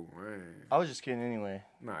me, go. Man. I was just kidding anyway.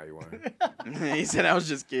 Nah, you ain't. He said I was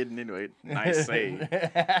just kidding anyway. Nice save.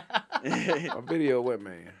 A video, what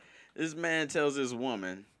man? This man tells this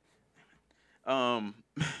woman, um,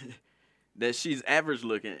 that she's average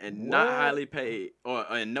looking and not What? highly paid,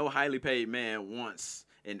 and no highly paid man wants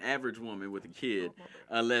an average woman with a kid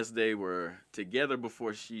unless they were together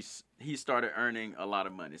before he started earning a lot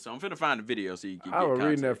of money. So I'm finna find the video so you can I get was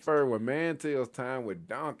reading that context. first one. Man tells time with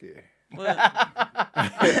donkey. What?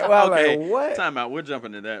 Well, Okay, like, what? time out. We're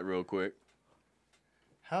jumping to that real quick.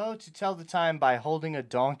 How to tell the time by holding a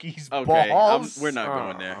donkey's Okay, balls? we're not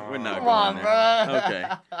going there. We're not Come going on,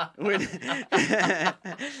 there. bruh.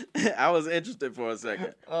 Okay. I was interested for a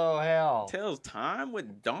second. Oh hell. Tells time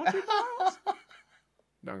with donkey balls?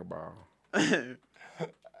 Donkey ball.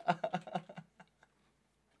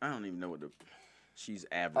 I don't even know what she's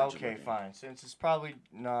average. Okay, looking. fine. Since it's probably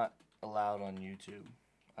not allowed on YouTube,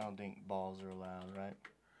 I don't think balls are allowed, right?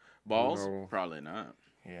 Balls? No. Probably not.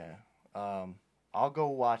 Yeah. I'll go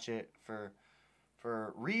watch it for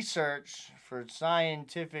research, for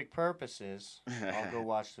scientific purposes. I'll go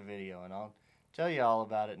watch the video and I'll tell you all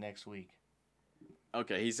about it next week.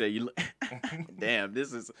 Okay, he said you. Damn,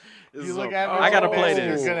 this is. You look so, average, I gotta oh, play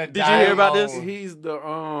you're this. gonna Did you die hear about this?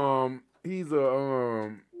 alone. He's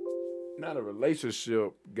a not a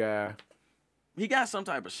relationship guy. He got some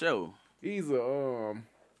type of show. He's I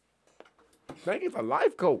think he's a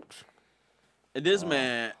life coach. And this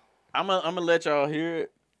man, I'm gonna let y'all hear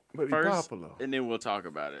it But he's first, popular. and then we'll talk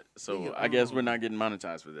about it. So Yeah, I guess we're not getting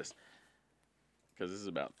monetized for this because this is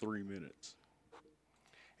about 3 minutes.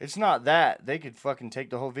 It's not that. They could fucking take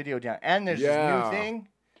the whole video down. And there's this Yeah. new thing.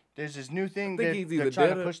 There's this new thing think that he's they're either trying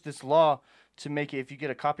dead to or- push this law to make it, if you get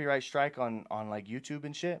a copyright strike on like YouTube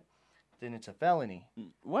and shit, then it's a felony.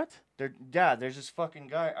 What? There's this fucking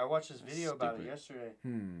guy. I watched this video about it Stupid. yesterday.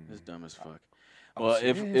 This dumb as fuck. I'm Well,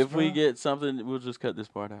 serious, if we bro. get something, we'll just cut this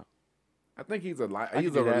part out. I think he's a can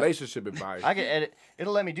he's do a that. relationship advisor. I can edit.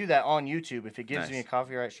 It'll let me do that on YouTube. If it gives me a Nice.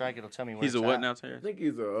 copyright strike, it'll tell me where He's it's a what at. now, I Terrence? think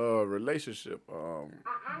he's a relationship I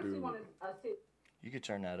honestly dude. want to sit. You could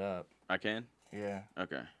turn that up. I can. Yeah.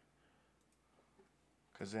 Okay.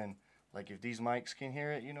 Because then, like, if these mics can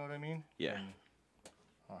hear it, you know what I mean? Yeah. Then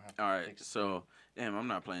I'll have to All right. fix it. So, damn, I'm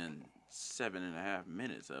not playing 7.5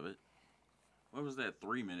 minutes of it. What was that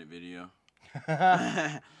 3-minute video?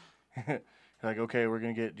 Like, okay, we're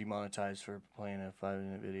going to get demonetized for playing a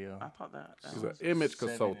 5-minute video. I thought that. He's was- an image 7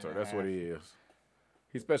 consultant. and a That's what half. he is.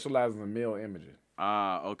 He specializes in male imaging.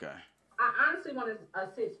 Okay. I honestly want a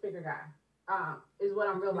six-figure guy. Is what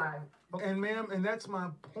I'm realizing. And ma'am, and that's my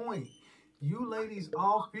point. You ladies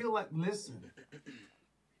all feel like, listen,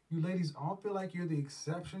 you ladies all feel like you're the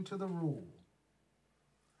exception to the rule.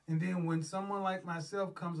 And then when someone like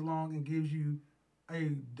myself comes along and gives you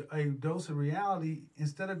a dose of reality,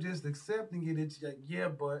 instead of just accepting it, it's like, yeah,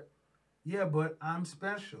 but I'm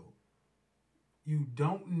special. You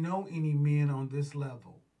don't know any men on this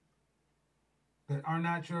level that are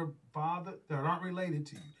not your father, that aren't related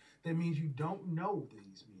to you. That means you don't know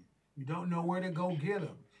these men. You don't know where to go get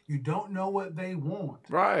them. You don't know what they want.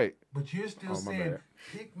 Right. But you're still Oh, my saying, bad.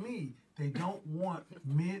 pick me. They don't want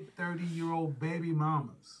mid-30-year-old baby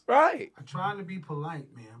mamas. Right. I'm trying to be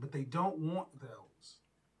polite, man, but they don't want those.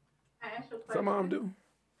 I ask you a question. Some of them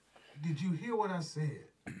do. Did you hear what I said?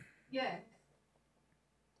 Yes.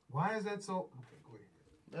 Why is that so? Okay, go ahead.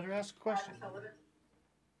 Let her ask a question.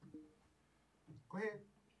 Go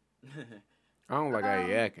ahead. I don't like how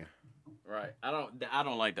he acting. Right. I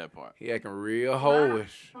don't like that part. He acting real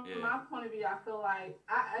hoish. From Yeah. my point of view, I feel like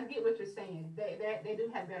I get what you're saying. They do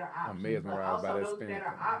have better options. mesmerized but by also that those standpoint.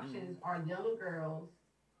 better options are younger girls.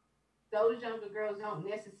 Those younger girls don't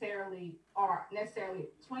necessarily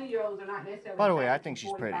 20-year-olds are not necessarily. By the way, I attracted think to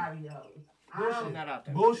she's pretty. 45-year-olds. Bullshit. That out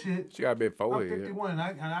there. Bullshit. She got a big I'm forehead. 51 and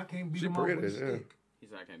I can't beat She them off with a pretty, yeah. stick. He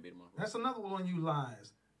said I can't beat him up. That's another one of you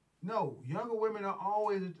lies. No, younger women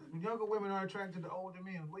are attracted to older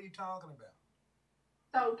men. What are you talking about?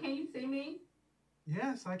 So can you see me?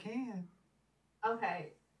 Yes, I can.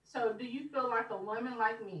 Okay. So do you feel like a woman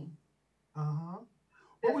like me? Uh-huh.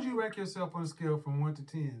 What would you rank yourself on a scale from 1 to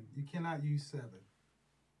 10? You cannot use 7.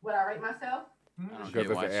 Would I rate myself? Hmm? I don't Because get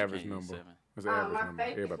that's why the she average can't use number. 7. That's the average My number.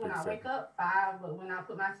 favorite is Everybody when thinks I wake 7. up 5, but when I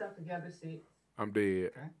put myself together 6, I'm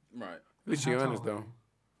dead. Right. At least she How tall honest are though. you?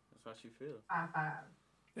 That's how she feels. 5'5".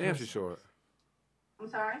 Damn, she short. I'm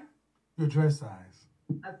sorry, Your dress size.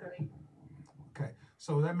 a 3. Okay.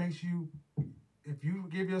 So that makes you, if you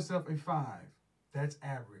give yourself a 5, that's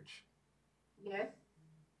average. Yes.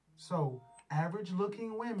 So average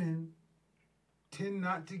looking women tend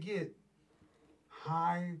not to get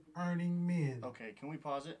high earning men. Okay, can we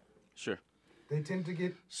pause it? Sure. They tend to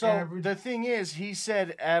get So average. the thing is, he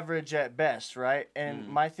said average at best, right? And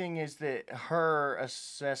my thing is that her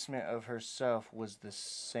assessment of herself was the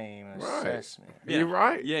same assessment. You're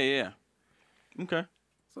right. Yeah. Okay.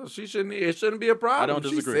 So she shouldn't. It shouldn't be a problem. I don't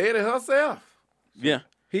disagree. She said it herself. Yeah.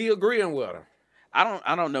 He agreeing with her.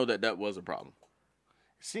 I don't know that was a problem.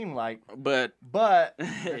 Seemed like, But but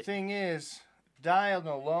the thing is, dying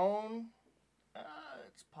alone,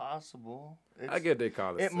 it's possible. I get they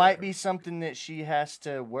call it. It might be something that she has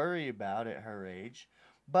to worry about at her age,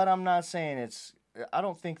 but I'm not saying it's. I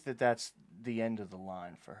don't think that that's the end of the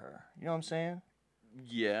line for her. You know what I'm saying?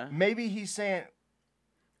 yeah. Maybe he's saying.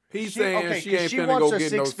 He's saying she 'cause ain't she finna wants go a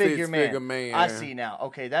get no six-figure six-figure man. I see now.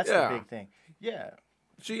 Okay, that's Yeah. the big thing. Yeah.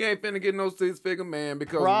 She ain't finna get no six-figure man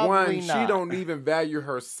because Probably one, she not. don't even value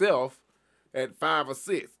herself at 5 or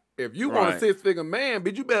 6. If you want a Right. six-figure man,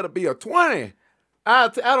 bitch, you better be a 20. I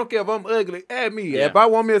don't care if I'm ugly. At me. Yeah. If I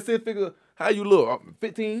want me a six-figure, how you look?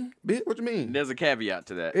 15? Bitch, what you mean? There's a caveat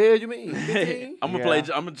to that. Yeah, you mean 15? I'm gonna Yeah.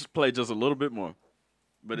 I'm gonna just play just a little bit more,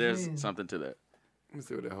 but there's Yeah. something to that. Let me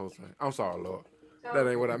see what that whole thing. I'm sorry, Lord. So, That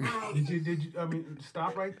ain't what I mean. Did you? I mean,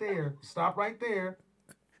 stop right there. Stop right there.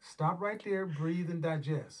 Stop right there. Breathe and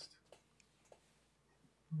digest.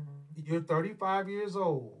 You're 35 years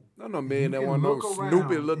old. No man You that can want no look around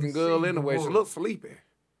snoopy looking and girl see the anyway. She world. looks sleepy.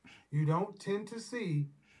 You don't tend to see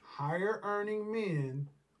higher earning men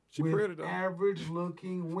She with pretty though. average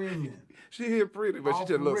looking women. She here pretty, but she Off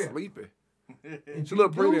just looks rip. sleepy. If She you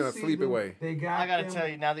look pretty do in a see sleepy them, way. They got I gotta them- tell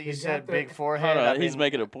you, now that you they said got their- big forehead, Hold on, I've he's been-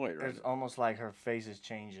 making a point, right? It's almost like her face is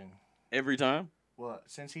changing. Every time. Well,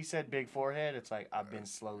 since he said big forehead, it's like I've been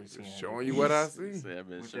slowly seeing it. Showing you what I see. See, I've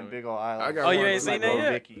been With them showing- big old eyelids. I got Oh, you one ain't too, seen though. that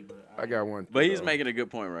yet? Vicky, but I got one. But he's too, making a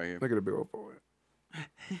good point right here. Look at the big old forehead.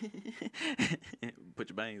 Put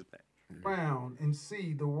your bangs back. around and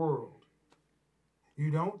see the world.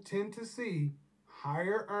 You don't tend to see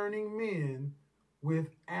higher earning men with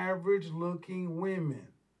average looking women.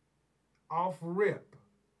 Off rip.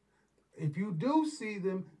 If you do see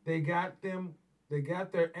them, they got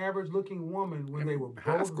their average looking woman when they were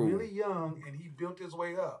High both school. really young and he built his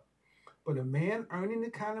way up. But a man earning the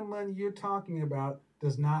kind of money you're talking about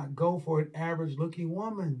does not go for an average looking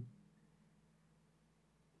woman.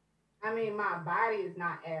 I mean, my body is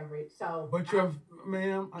not average, so. But you're,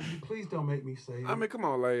 ma'am, please don't make me say it. I mean, come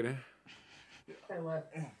on, lady. Say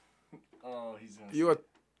what? Oh, he's gonna. You a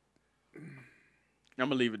I'm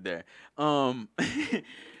gonna leave it there.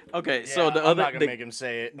 Okay, Yeah, so the I'm other not gonna make him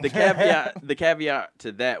say it. the caveat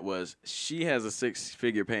to that was she has a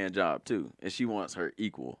 6-figure paying job too, and she wants her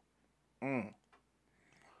equal. Mm.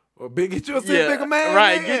 well, big get you a six-figure man.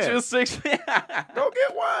 right? then. Get you a 6. Go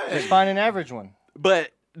get one. Just find an average one.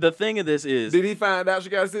 But the thing of this is, Did he find out she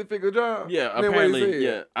got a six-figure job? yeah, Then what he apparently, said?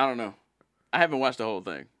 yeah. I don't know. I haven't watched the whole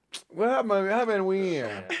thing. Well, how many we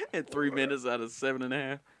in? In 3 minutes out of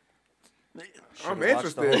 7.5. I'm Should've watched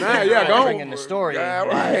interested. the whole Now, thing. yeah, go Bringing the story. Yeah,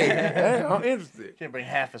 right. Yeah, I'm interested. Can't bring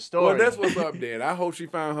half a story. Well, that's what's up then. I hope she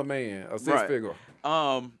found her man, a six-figure.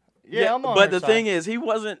 Yeah, I'm on but her the thing side. is, he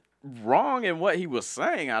wasn't wrong in what he was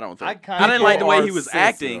saying. I don't think. I kinda I didn't like the way he People was are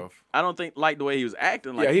acting. sensitive. I don't think like the way he was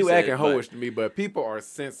acting. Like Yeah, he you was said, acting but- hoish to me, but people are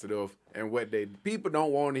sensitive and what people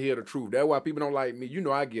don't want to hear the truth. That's why people don't like me. You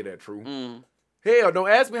know I get that truth. Mm. Hell, don't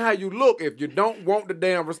ask me how you look if you don't want the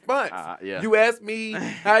damn response. Yeah. You ask me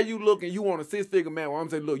how you look and you want a six-figure man. Well, I'm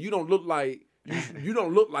saying, look, you don't look like you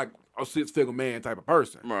don't look like a six-figure man type of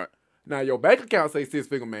person. Right. Now your bank account say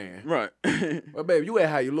six-figure man. Right. Well, baby, you ask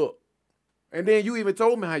how you look. And then you even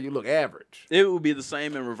told me how you look average. It would be the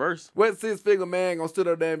same in reverse. What six-figure man gonna sit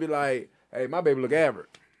up there and be like, hey, my baby look average?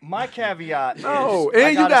 My caveat No, is, I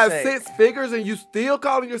and you gotta got say, 6 figures and you still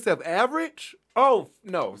calling yourself average? Oh,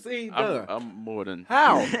 no. See, done. I'm more than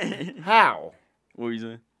How? How? What were you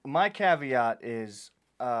saying? My caveat is,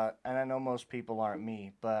 and I know most people aren't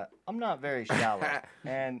me, but I'm not very shallow.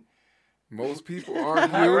 And Most people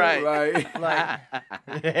aren't you. Right. like,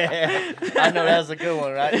 I know that's a good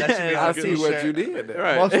one, right? That should be on I a see good what shirt. you did there.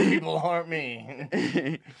 Right. Most people aren't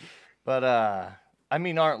me. But I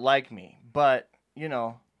mean aren't like me. But, you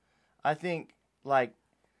know, I think like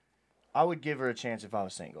I would give her a chance if I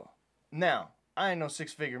was single. Now, I ain't no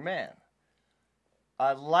 6-figure man.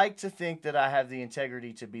 I'd like to think that I have the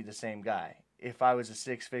integrity to be the same guy. If I was a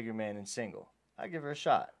 6-figure man and single, I'd give her a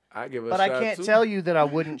shot. I give her But a I shot can't too. tell you that I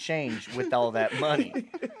wouldn't change with all that money.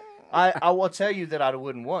 I will tell you that I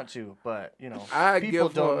wouldn't want to, but you know, I'd people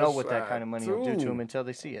give her don't a know what that shot, kind of money will do to too. them until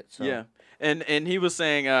they see it. So. Yeah. And he was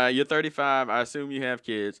saying, you're 35. I assume you have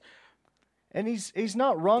kids. And he's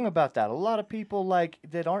not wrong about that. A lot of people like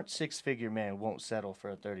that aren't 6-figure men won't settle for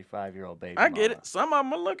a 35-year-old baby. I get mama. it. Some of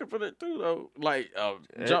them are looking for that too, though. Like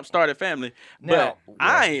jump started family, Now- but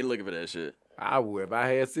I ain't looking for that shit. I would. If I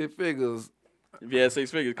had 6 figures, If you had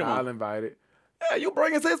 6 figures, come I'll on. invite it. Yeah, you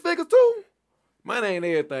bringing 6 figures too? Money ain't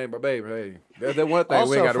everything, but baby, hey, that's that one thing we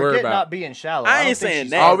Also, ain't got to worry forget about. not being shallow. I don't ain't think saying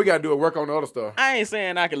she's- that. All we got to do is work on the other stuff. I ain't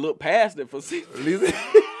saying I can look past it for 6. At least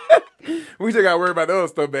we just got to worry about the other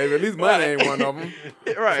stuff, baby. At least money ain't one of them.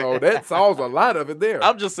 Right. So that solves a lot of it there.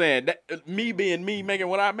 I'm just saying that me being me, making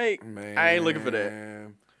what I make, Man, I ain't looking for that.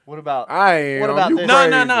 What about? I ain't. What about you this? No,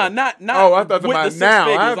 crazy. not. Oh, I thought with about the 6 now.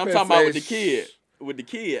 figures. I'm I'm finna talking about say with the kid. With the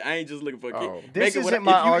kid, I ain't just looking for a kid. Oh. This Make it isn't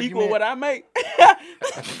what, my if you equal argument. what I make.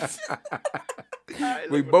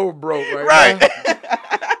 We both broke right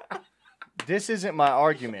now. This isn't my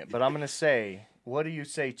argument, but I'm gonna say, what do you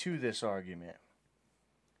say to this argument?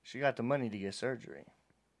 She got the money to get surgery.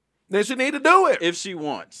 Then she need to do it. If she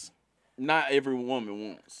wants, not every woman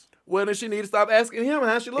wants. Well, then she need to stop asking him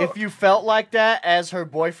how she look. If you felt like that as her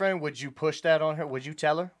boyfriend, would you push that on her? Would you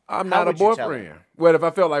tell her? I'm How not a would you tell her? boyfriend. Well, if I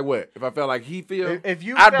felt like what? If I felt like he feel? If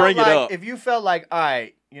you I'd felt bring it like, up. If you felt like, all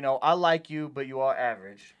right, I like you, but you are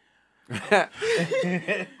average.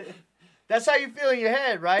 That's how you feel in your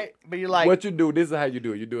head, right? But you're like, What you do, this is how you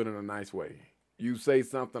do it. You do it in a nice way. You say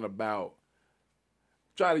something about,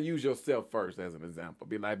 try to use yourself first as an example.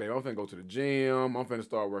 Be like, babe, I'm finna go to the gym. I'm finna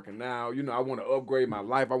start working out. I want to upgrade my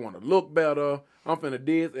life. I want to look better. I'm finna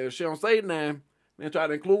this. If she don't say nothing, then try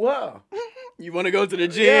to include her. You want to go to the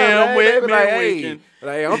gym man, with they be me? like, Weekend.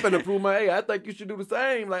 hey, I'm finna prove my, hey, I think you should do the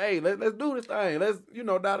same. Like, hey, let's do this thing. Let's,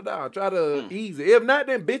 da. Try to ease it. If not,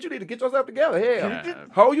 then bitch, you need to get yourself together. Hell, Yeah.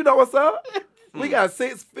 ho, you know what's up? We got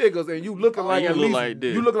 6 figures, and you looking like you at look least like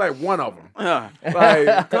this. you look like one of them. Like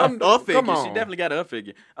Like, come a figure. on. She definitely got a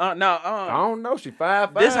figure. I don't know. She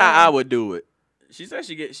 5'5". This how I would do it. She said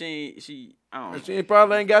she I don't know. She ain't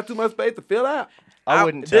probably ain't got too much space to fill out. I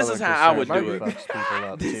wouldn't tell this her is 'cause how I would surgery do it. fucks people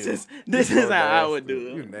up, too. This is how I would do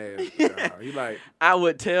You it. nasty. dog. You like I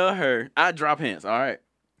would tell her. I drop hints. All right.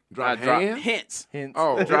 drop I drop hands? hints. Hints.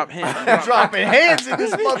 Oh, Drop hints. Dropping hands in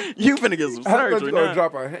this mother. You finna get some I thought surgery you gonna now.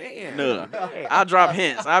 drop a hand. No, I drop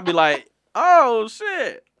hints. I'd be like, oh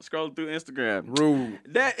shit. Scrolling through Instagram. Rude.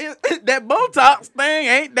 That Botox thing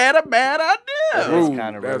ain't that a bad idea. Rude. Rude.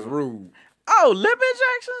 kinda That's rude. rude. Oh, lip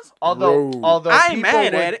injections? Although Rude. I ain't people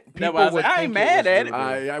mad would- at it. That's people why I said would I ain't think it mad was at it.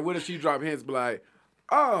 really What if she drop hints? Be like,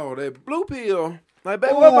 oh, that blue pill. Like,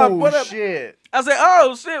 baby, good. what Oh up? shit! I said,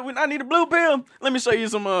 oh shit, I need a blue pill. Let me show you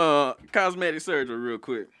some cosmetic surgery real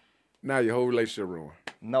quick. Now your whole relationship ruined.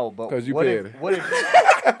 No, but 'Cause you what petty. if what if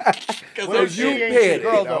Cause what I'm if she you ain't shit. your petty,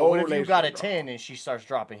 girl the though? whole What if you got a relationship 10 and she starts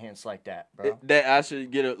dropping hints like that, bro? That I should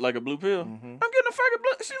get like a blue pill. Mm-hmm. I'm getting a fucking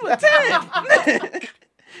blue. She's a 10.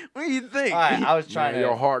 What do you think? All right, I was trying Man,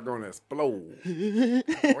 your to. heart gonna explode. I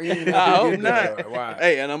hope not. Why?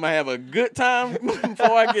 Hey, and I'm gonna have a good time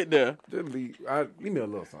before I get there. Just leave me a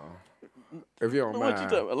little something. If you don't What you mind.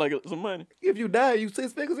 talking about? Like some money? If you die, you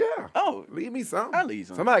 6 figures, yeah. Oh, Leave me something. I'll leave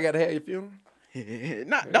something. Somebody got to have your funeral.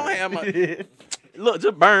 not don't have my look.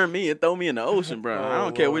 Just burn me and throw me in the ocean, bro. I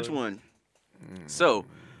don't care which one. So,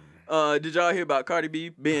 did y'all hear about Cardi B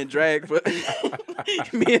being dragged for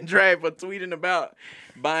tweeting about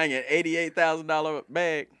buying an $88,000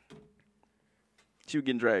 bag? She was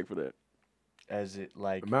getting dragged for that. As it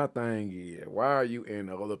like, My thing is, why are you in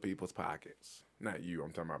other people's pockets? Not you, I'm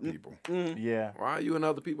talking about people. yeah. Why are you in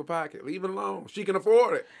other people's pockets? Leave it alone. She can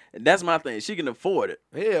afford it. That's my thing. She can afford it.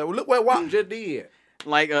 Yeah, well, look what WAP just did.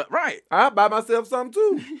 Like, right. I buy myself something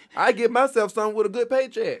too. I get myself something with a good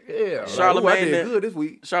paycheck. Yeah. Charlamagne Like, ooh, I that- did good this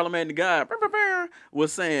week. Charlamagne the guy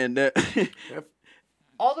was saying that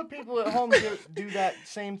All the people at home do that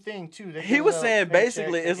same thing too. They he get a was little saying paycheck,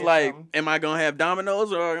 basically they it's get like, something. am I gonna have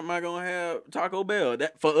Domino's or am I gonna have Taco Bell?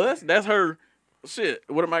 That for us, that's her shit.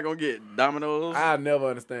 What am I gonna get? Domino's? I never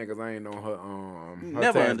understand because I ain't on her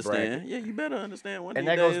Never tax understand. bracket. Yeah, you better understand one And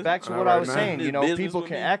of that these goes days. back to All what I right, was man. saying. This You know, business people with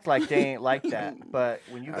can me. act like they ain't like that, but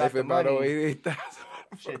when you I got the feel about money, 88,000.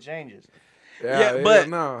 shit changes. Yeah, but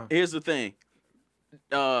no. here's the thing.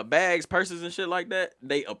 Bags, purses, and shit like that,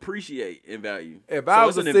 they appreciate in value. If So I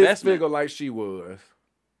was it's a an 6 investment. figure like she was,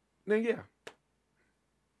 then yeah.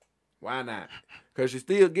 Why not? Because she's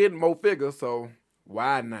still getting more figures, so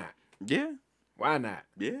why not? Yeah, Why not?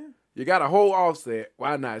 yeah. You got a whole offset.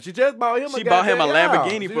 Why not? She just bought him. She bought him a goddamn-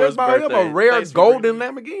 Lamborghini she for just his bought him birthday. a rare Thanks for golden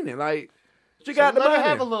bringing- Lamborghini. Like she So got the let her money.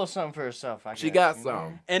 have a little something for herself. I She guess, got you know?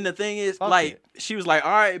 some. And the thing is, Fuck like, it. she was like,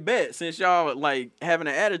 all right, bet, since y'all, like, having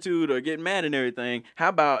an attitude or getting mad and everything, how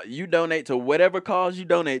about you donate to whatever cause you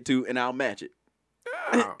donate to, and I'll match it.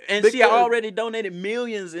 Nah, And she because already donated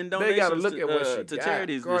millions in They donations gotta look at what she to got.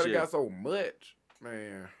 charities this Cardi year. got so much,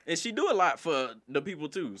 man. And she do a lot for the people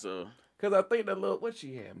too. So Cause I think that look what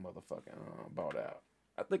she had motherfucking bought out.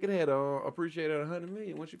 I think it had appreciated 100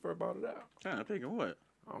 million when she first bought it out. I'm thinking what?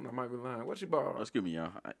 I don't know, I might be lying. What she bought? Oh, excuse me,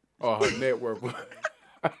 y'all. Oh, her network.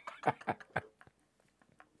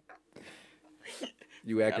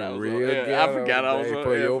 You acting I was real on air. I ghetto forgot I was today on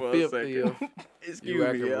for air your for a 50th. Excuse You me,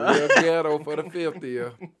 acting y'all. real ghetto for the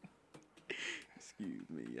 50th. Excuse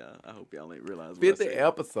me, y'all. I hope y'all ain't realize what I 50 said.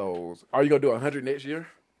 episodes. Are you gonna do 100 next year?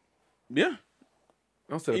 Yeah.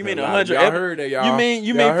 Don't sit up You here mean and lie. 100 Y'all heard that, y'all. You Y'all mean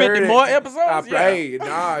 50 heard it. more episodes? Yeah. Hey,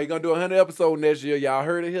 nah, you gonna do 100 episodes next year. Y'all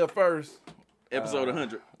heard it here first. Episode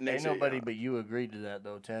 100 next Ain't year, nobody y'all. but you agreed to that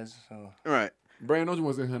though, Tez. So Right. Brandon, don't you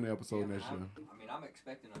want to see 100 episodes next year? I mean, I'm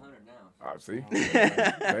expecting 100 now. I see.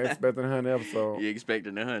 They expecting 100 episodes. You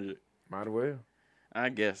expecting 100? Might as well. I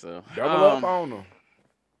guess so. Double up on them.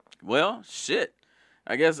 Well, shit.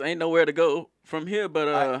 I guess ain't nowhere to go from here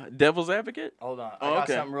but Devil's Advocate. hold on, Oh, I got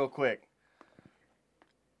okay. something real quick.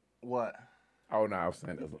 What? Oh, no, I was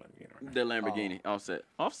saying this one again. Right The Lamborghini. Offset.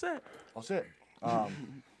 That's it.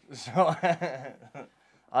 So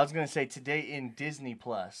I was gonna say today in Disney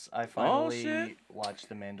Plus, I finally shit. watched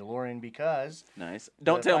The Mandalorian because Nice.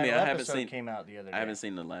 Don't the tell me final I haven't episode seen. Came out the other day. I haven't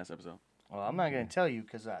seen the last episode. Well, I'm not gonna tell you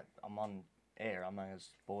because I'm on air. I'm not gonna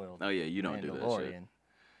spoil. Oh yeah, you don't do that shit. Mandalorian.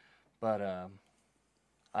 But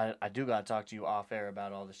I do gotta talk to you off air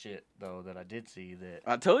about all the shit though that I did see that.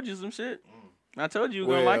 I told you some shit. I told you you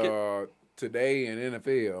were gonna like it. Today in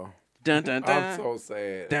NFL, Dun dun dun. I'm so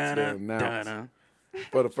sad Dun, to dun, announce dun,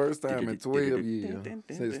 for the first time in 12 years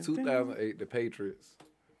since 2008, the Patriots,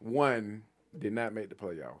 one, did not make the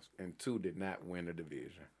playoffs, and two, did not win the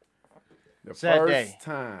division. The Sad first day.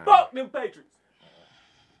 time. Fuck them Patriots.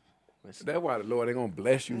 Listen, That's why the Lord ain't gonna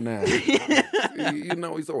bless you now. you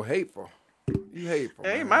know he's so hateful. You hateful.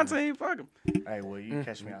 Hey, man. my team. Fuck them. hey, well, you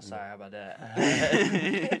catch me outside. How about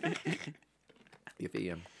that? You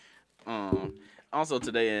feel me? Also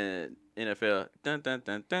today in NFL. Dun dun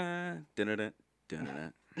dun dun dun dun dun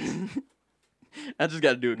dun. Dun. I just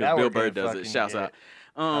got to do it Now because Bill we're gonna Bird does it. fucking Shouts get out.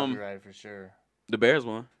 Copyright for sure. The Bears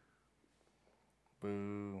won.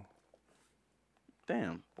 Boo.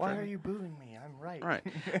 Damn. Why are you booing me? I'm right.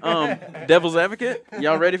 Right. Devil's Advocate.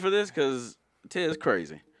 Y'all ready for this? Because Ted's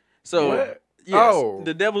crazy. So, What? yes, Oh.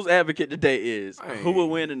 the Devil's Advocate today is who will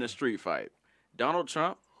Dang. win in a street fight? Donald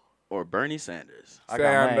Trump or Bernie Sanders? I got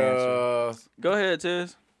my answer. Sanders. Go ahead,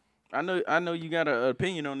 Tez. I know you got an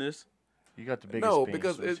opinion on this. You got the biggest. No, penis,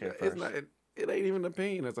 because so let's hear it's first. not. It ain't even an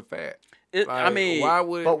opinion. It's a fact. I mean, why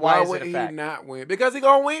would but why is would it a he fact? not win? Because he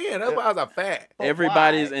gonna win. That's why it's a fact. But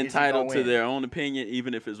everybody's why is he entitled gonna to win? their own opinion,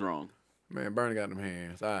 even if it's wrong. Man, Bernie got them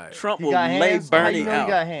hands. All right. Trump He will got lay hands? How Bernie you know out.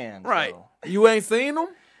 He got hands. Right. though? You ain't seen them?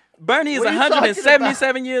 Bernie is What are you talking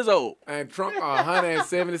 177 years old. And Trump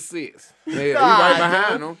 176. Yeah, he Nah, right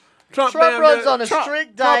behind dude. him. Trump Trump damn runs near- on a Trump-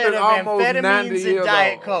 strict Trump diet is of almost 90 amphetamines and years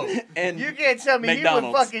Diet old. Coke. And You can't tell me he would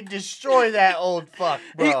McDonald's. fucking destroy that old fuck,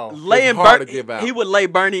 bro. Laying hard to Bernie, give out. he would lay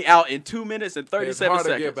Bernie out in 2 minutes and It's 37 hard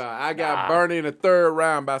to seconds. get by. I got Bernie in the third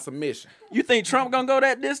round by submission. You think Trump gonna go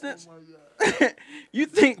that distance? You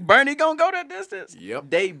think Bernie gonna go that distance? Yep.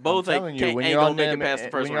 They both I'm ain't, telling you, can't, when ain't you're gonna on make them, it past the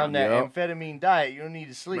first when you're on round. that Yep. amphetamine diet, you don't need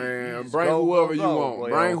to sleep. Man, just bring go, whoever go, you go, want. boy.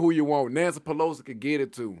 Bring who you want. Nancy Pelosi could get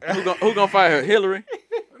it too. Who gonna fight her? Hillary?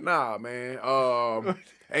 Nah, man.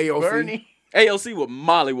 AOC. Bernie. AOC with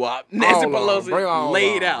Molly Wop. Nancy All of 'em. Bring all Pelosi of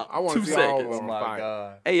laid 'em. out. I wanna 2 see all of seconds. Oh 'em. my fight.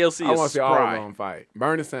 god. AOC I want to is see all of spry. them fight.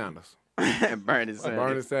 Bernie Sanders. Bernie Sanders.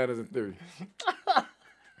 Bernie Sanders in 3.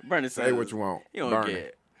 Bernie Say Sanders. what you want. You don't Bernie.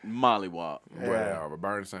 get Molly Wop. Whatever.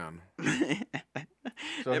 Bernie Sanders.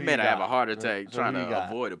 So That who made you her have a got? heart attack So trying who you to got?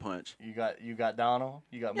 avoid a punch. You got Donald.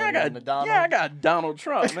 You got Yeah, I money on the got Donald. I got Donald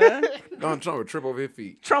Trump, man. Donald Trump would trip over his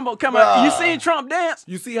feet. Trump will come out. You Bruh. seen Trump dance?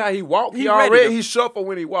 You see how he walked? He He ready already to- he shuffle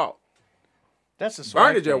when he walked. That's a swag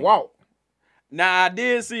Bernie just thing. walked. Nah, I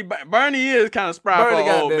did see Bernie is kind of spry for Bernie an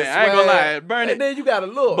got old that man. I ain't gonna lie, swag. Bernie. And then you gotta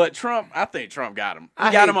look. But Trump, I think Trump got him. He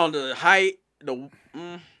I got hate- him on the height, the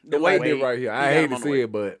the weight. weight right here. He I got hate him to on the see weight.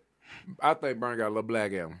 it, but I think Bernie got a little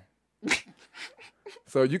black in him.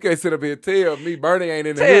 So you can't sit up here and tell me Bernie ain't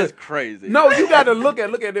in the Ted's hood. crazy. No, you got to look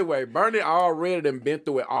at it this way. Bernie already done been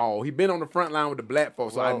through it all. He been on the front line with the black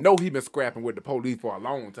folks, so I Well- know he been scrapping with the police for a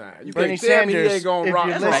long time. You Bernie can't tell me Sanders, he ain't gonna if rock.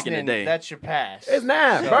 you're That's back in the listening, day. that's your past. It's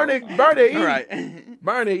not. So- Bernie eat. Right.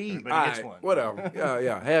 Bernie eat. But he All gets right, one. whatever.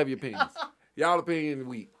 Yeah. Have your opinions. Y'all opinion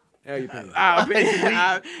weak. Have your opinions. My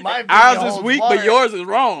Ours opinion is holds weak, water. but yours is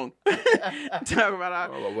wrong. Talk about our,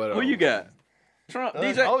 Oh, whatever. who you got? Trump,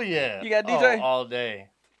 DJ. Oh yeah. You got DJ? all day.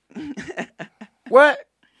 What?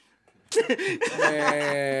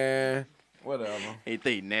 Man, whatever. He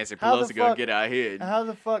think Nancy How the Pelosi gonna fuck- get out here. How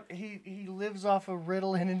the fuck he lives off of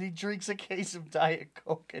Ritalin and he drinks a case of Diet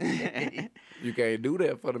Coke a day? You can't do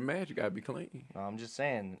that for the match. You gotta be clean. No, I'm just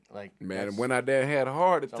saying, like, Man, that's- went out there and had a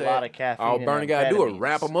heart it's attack. a lot of caffeine. All and Bernie gotta do is amphetamines.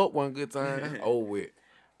 wrap him up one good time. Oh, with.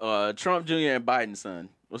 Trump Jr. and Biden's son.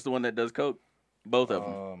 What's the one that does coke? Both of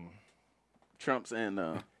them. Trump's and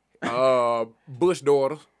Bush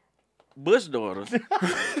daughters. Bush daughters.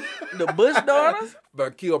 The Bush daughters?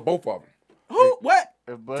 But killed both of them. Who? What?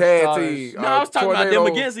 The Bush Tag daughters- team. No, I was talking about them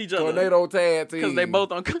against each other. Tornado tag team. Because they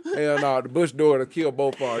both on. Hell no, the Bush daughter killed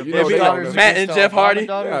both of them. You Bush know they on daughters that. Matt against and the Jeff Obama Hardy?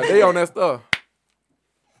 daughters? Yeah, they on that stuff.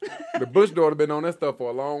 The Bush daughter been on that stuff for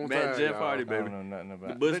a long Matt time. and Jeff y'all. Hardy, I baby. don't know nothing about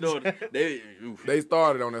The Bush it. daughter. They. Oof. They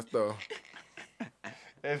started on that stuff.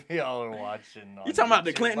 If y'all are watching, on You talking about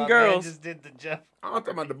the YouTube, Clinton my girls? Man just did the Jeff. I'm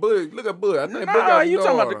talking about the Bush. Look at Bush. I think Bush Nah, got you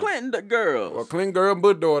talking about the daughter. Clinton girls. Well, Clinton girl and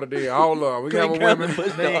Bush daughter then. All of them. We got Clinton one girl women. and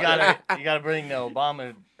Bush Then daughter. you gotta bring the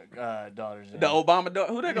Obama daughters in. The Obama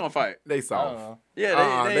daughter. Who they gonna fight? They I don't soft. know.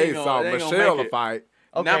 Yeah, they They ain't gonna, soft. they ain't gonna Michelle make will it. fight.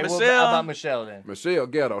 Okay, Now, well, Michelle- how about Michelle then? Michelle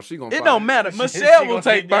Ghetto. She gonna It fight. don't matter. She Michelle gonna will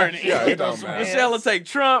take that Bernie. shit. Yeah, it don't Those matter. Michelle will take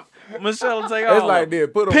Trump. Michelle will take all It's like of them. this.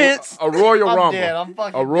 Put Pence. a Royal I'm Rumble. dead. I'm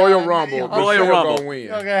fucking A Royal done. Rumble. Y'all Royal Michelle Rumble. gonna win.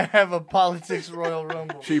 gonna have a politics Royal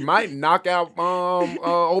Rumble. She might knock out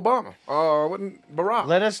Obama. Barack.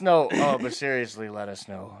 Let us know. Oh, but seriously, let us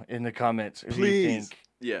know in the comments who you Please. think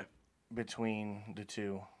Yeah. between the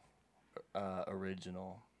two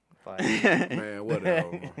original fighters. Man, whatever.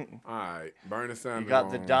 All right, Bernie Sanders. You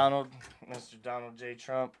got the on. Mr. Donald J.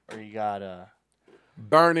 Trump, or you got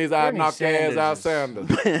Bernie's out Bernie knocked ass out Sanders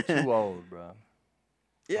Sanders. too old, bro.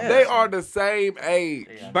 Yeah. They are the same age.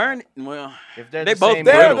 Yeah. Bernie. Well, If they're They the both same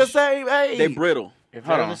They're brittle. the same age. they brittle. If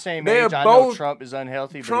Hold they're on. the same They're age, I know both- Trump is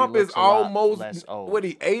unhealthy, but Trump he is looks a lot almost less old. what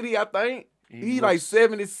he 80, I think. He He like looks-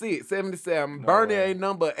 76, 77. No Bernie way. ain't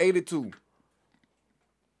number 82.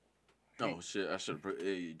 Oh shit! I should have put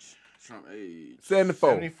age. Trump age. 74.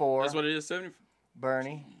 74. That's what it is. 70.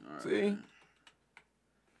 Bernie. All right. See?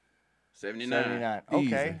 79. 79.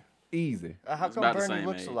 Easy. Okay. Easy. How It's come about the Bernie same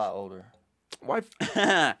looks a age. lot older? Wife. It's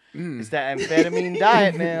Mm. that amphetamine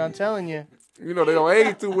diet, man. I'm telling you. You know, they don't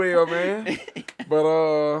age too well, man.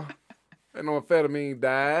 But, that no amphetamine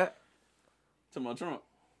died. To my Trump.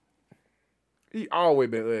 He always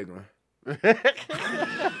been ugly.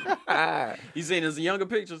 You seen his younger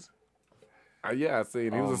pictures? Yeah, I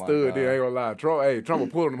seen. He Oh was a my stud God. then. I ain't gonna lie. Trump was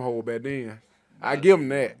pulling them hoes back then. I give him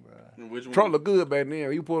that. Which one? Trump looked good back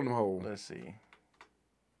then. He was pulling them hoes. Let's see.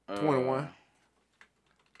 21.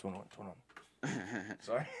 21.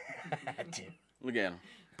 Sorry. Look at him.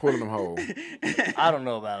 Pulling them hoes. I don't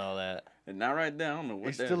know about all that. And not right there. I don't know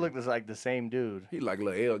what He that still looks like the same dude. He like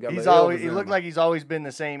little L. Got He's little always. Elvis He in looked him. like he's always been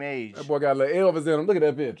the same age. That boy got little Elvis in him. Look at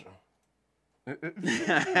that picture. But the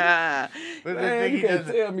Man, thing you he can't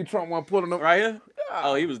does. tell me Trump wasn't pulling them. right here?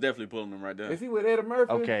 Oh, he was definitely pulling them right there. Is he with Eddie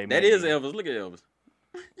Murphy? Okay, That maybe. is Elvis. Look at Elvis.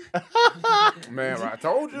 Man, I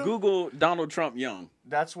told you. Google Donald Trump young.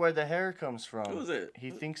 That's where the hair comes from. Who's it?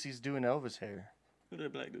 He thinks he's doing Elvis hair. Who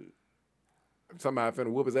that black dude? Somebody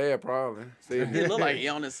finna whoop his ass probably. See, He look like he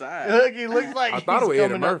on his side. Look, he looks like I he's thought it was Eddie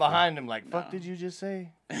coming up Murphy. behind him. Like, fuck, No. did you just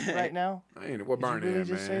say right now? ain't what Did you Bernie really at,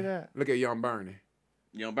 just man. say that? Look at young Bernie.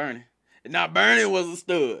 Young Bernie. Now Bernie was a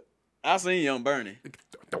stud. I seen Young Bernie.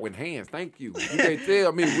 Throwing hands, thank you. You can't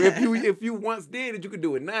tell me if you once did it, you could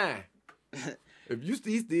do it now. If you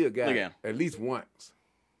he still got Look it at him. at least once.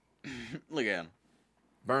 Look at him.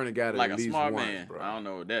 Bernie got it Like at a least smart once, man. bro. I don't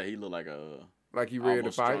know that. He look like a Like he ready to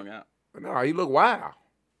almost fight. strung out. No, he look wild.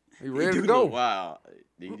 He ready He to do go. look wild.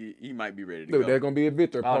 He might be ready to Look, go. there's gonna be a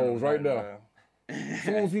victory I don't know pose right nothing, there. bro. As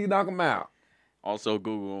soon as he knock him out. Also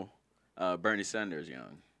Google Bernie Sanders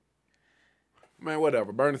young. Man,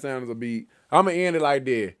 whatever. Bernie Sanders will be. I'm gonna end it like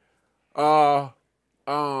this.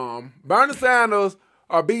 Bernie Sanders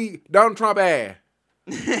will beat Donald Trump ass,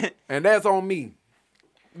 and that's on me.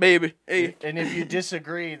 Baby, hey, And if you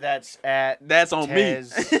disagree, that's at that's on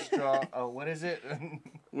Tez me. Strong. Oh, what is it?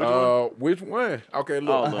 Which one? Which one? Okay,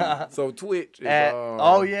 All of look. them. So Twitch is.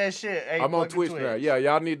 Oh yeah, shit. Hey, I'm on plug the Twitch now. Yeah,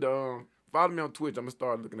 y'all need to follow me on Twitch. I'm gonna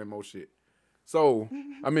start looking at more shit. So,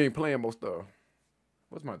 playing more stuff.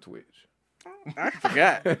 What's my Twitch? I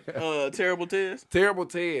forgot. Terrible Tez. Terrible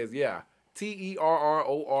Tez, yeah.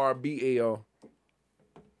 TerrorBL.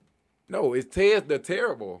 No, it's Tez the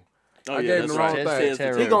Terrible. Oh, I yeah, gave him that's the right. wrong Tez thing. the He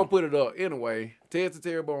Terrible. gonna put it up anyway. Tez the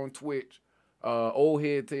Terrible on Twitch. Old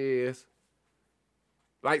Head Tez.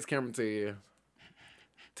 Lights Camera Tez.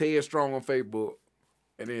 Tez Strong on Facebook.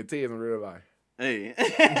 And then Tez in real life. Hey,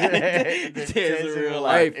 Ted's Ted's in in real real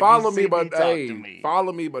life. Hey, If you follow see me, but me, talk to hey, me.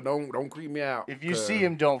 follow me, but don't creep me out. If you 'cause- see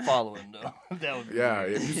him, don't follow him though. That would be yeah,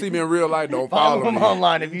 weird. if you see me in real life, don't Follow follow him me.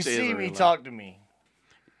 online. If you Ted's see in me, real life. talk to me.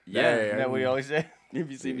 Yeah. Isn't that what you always say? If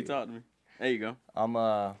you see me, talk to me. There you go. I'm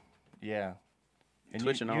yeah. And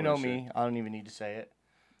Twitch and you all know that me. I don't even need to say it.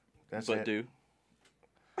 That's But it. do.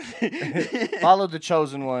 Follow The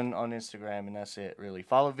Chosen One on Instagram, and that's it, really.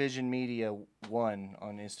 Follow Vision Media 1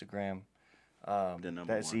 on Instagram. The number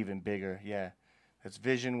That's one. even bigger, yeah. That's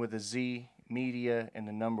Vision with a Z, Media, and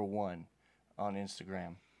the number 1 on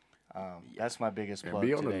Instagram. That's my biggest And plug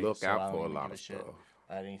be on the today, so I lookout don't for a even lot give of shit stuff.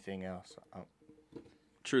 about anything else.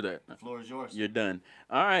 True that. The floor is yours. You're done.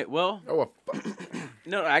 All right. Well, Oh,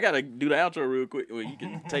 no, I gotta do the outro real quick. Well, you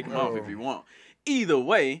can take them off if you want. Either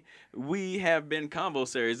way, we have been Convo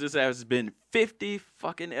Series. This has been 50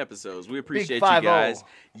 fucking episodes. We appreciate you 50. guys.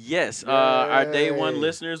 Yes, our day one Yay.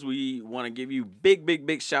 listeners, we want to give you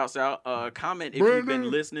big shouts out. Comment if you've been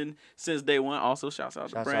Brandon. listening since day one. Also, shouts out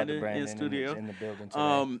to Shouts out Brandon, to Brandon in studio. in the building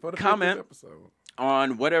today. for the 50th Comment episode.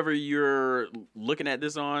 on whatever you're looking at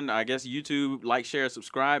this on. I guess YouTube, like, share,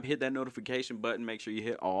 subscribe, hit that notification button. Make sure you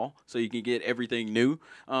hit all so you can get everything new.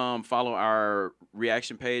 Follow our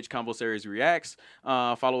reaction page, Convo Series Reacts.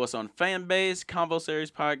 Follow us on Fanbase, Convo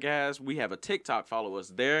Series Podcast. We have a TikTok. Follow us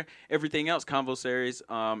there. Everything else, Convo Series,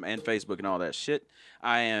 and Facebook and all that shit.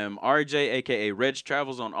 I am RJ, aka Reg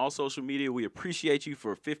Travels, on all social media. We appreciate you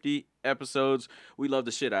for 50 episodes. We love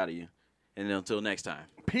the shit out of you. And until next time,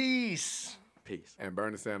 Peace, peace. And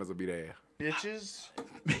Bernie Sanders will be there. bitches.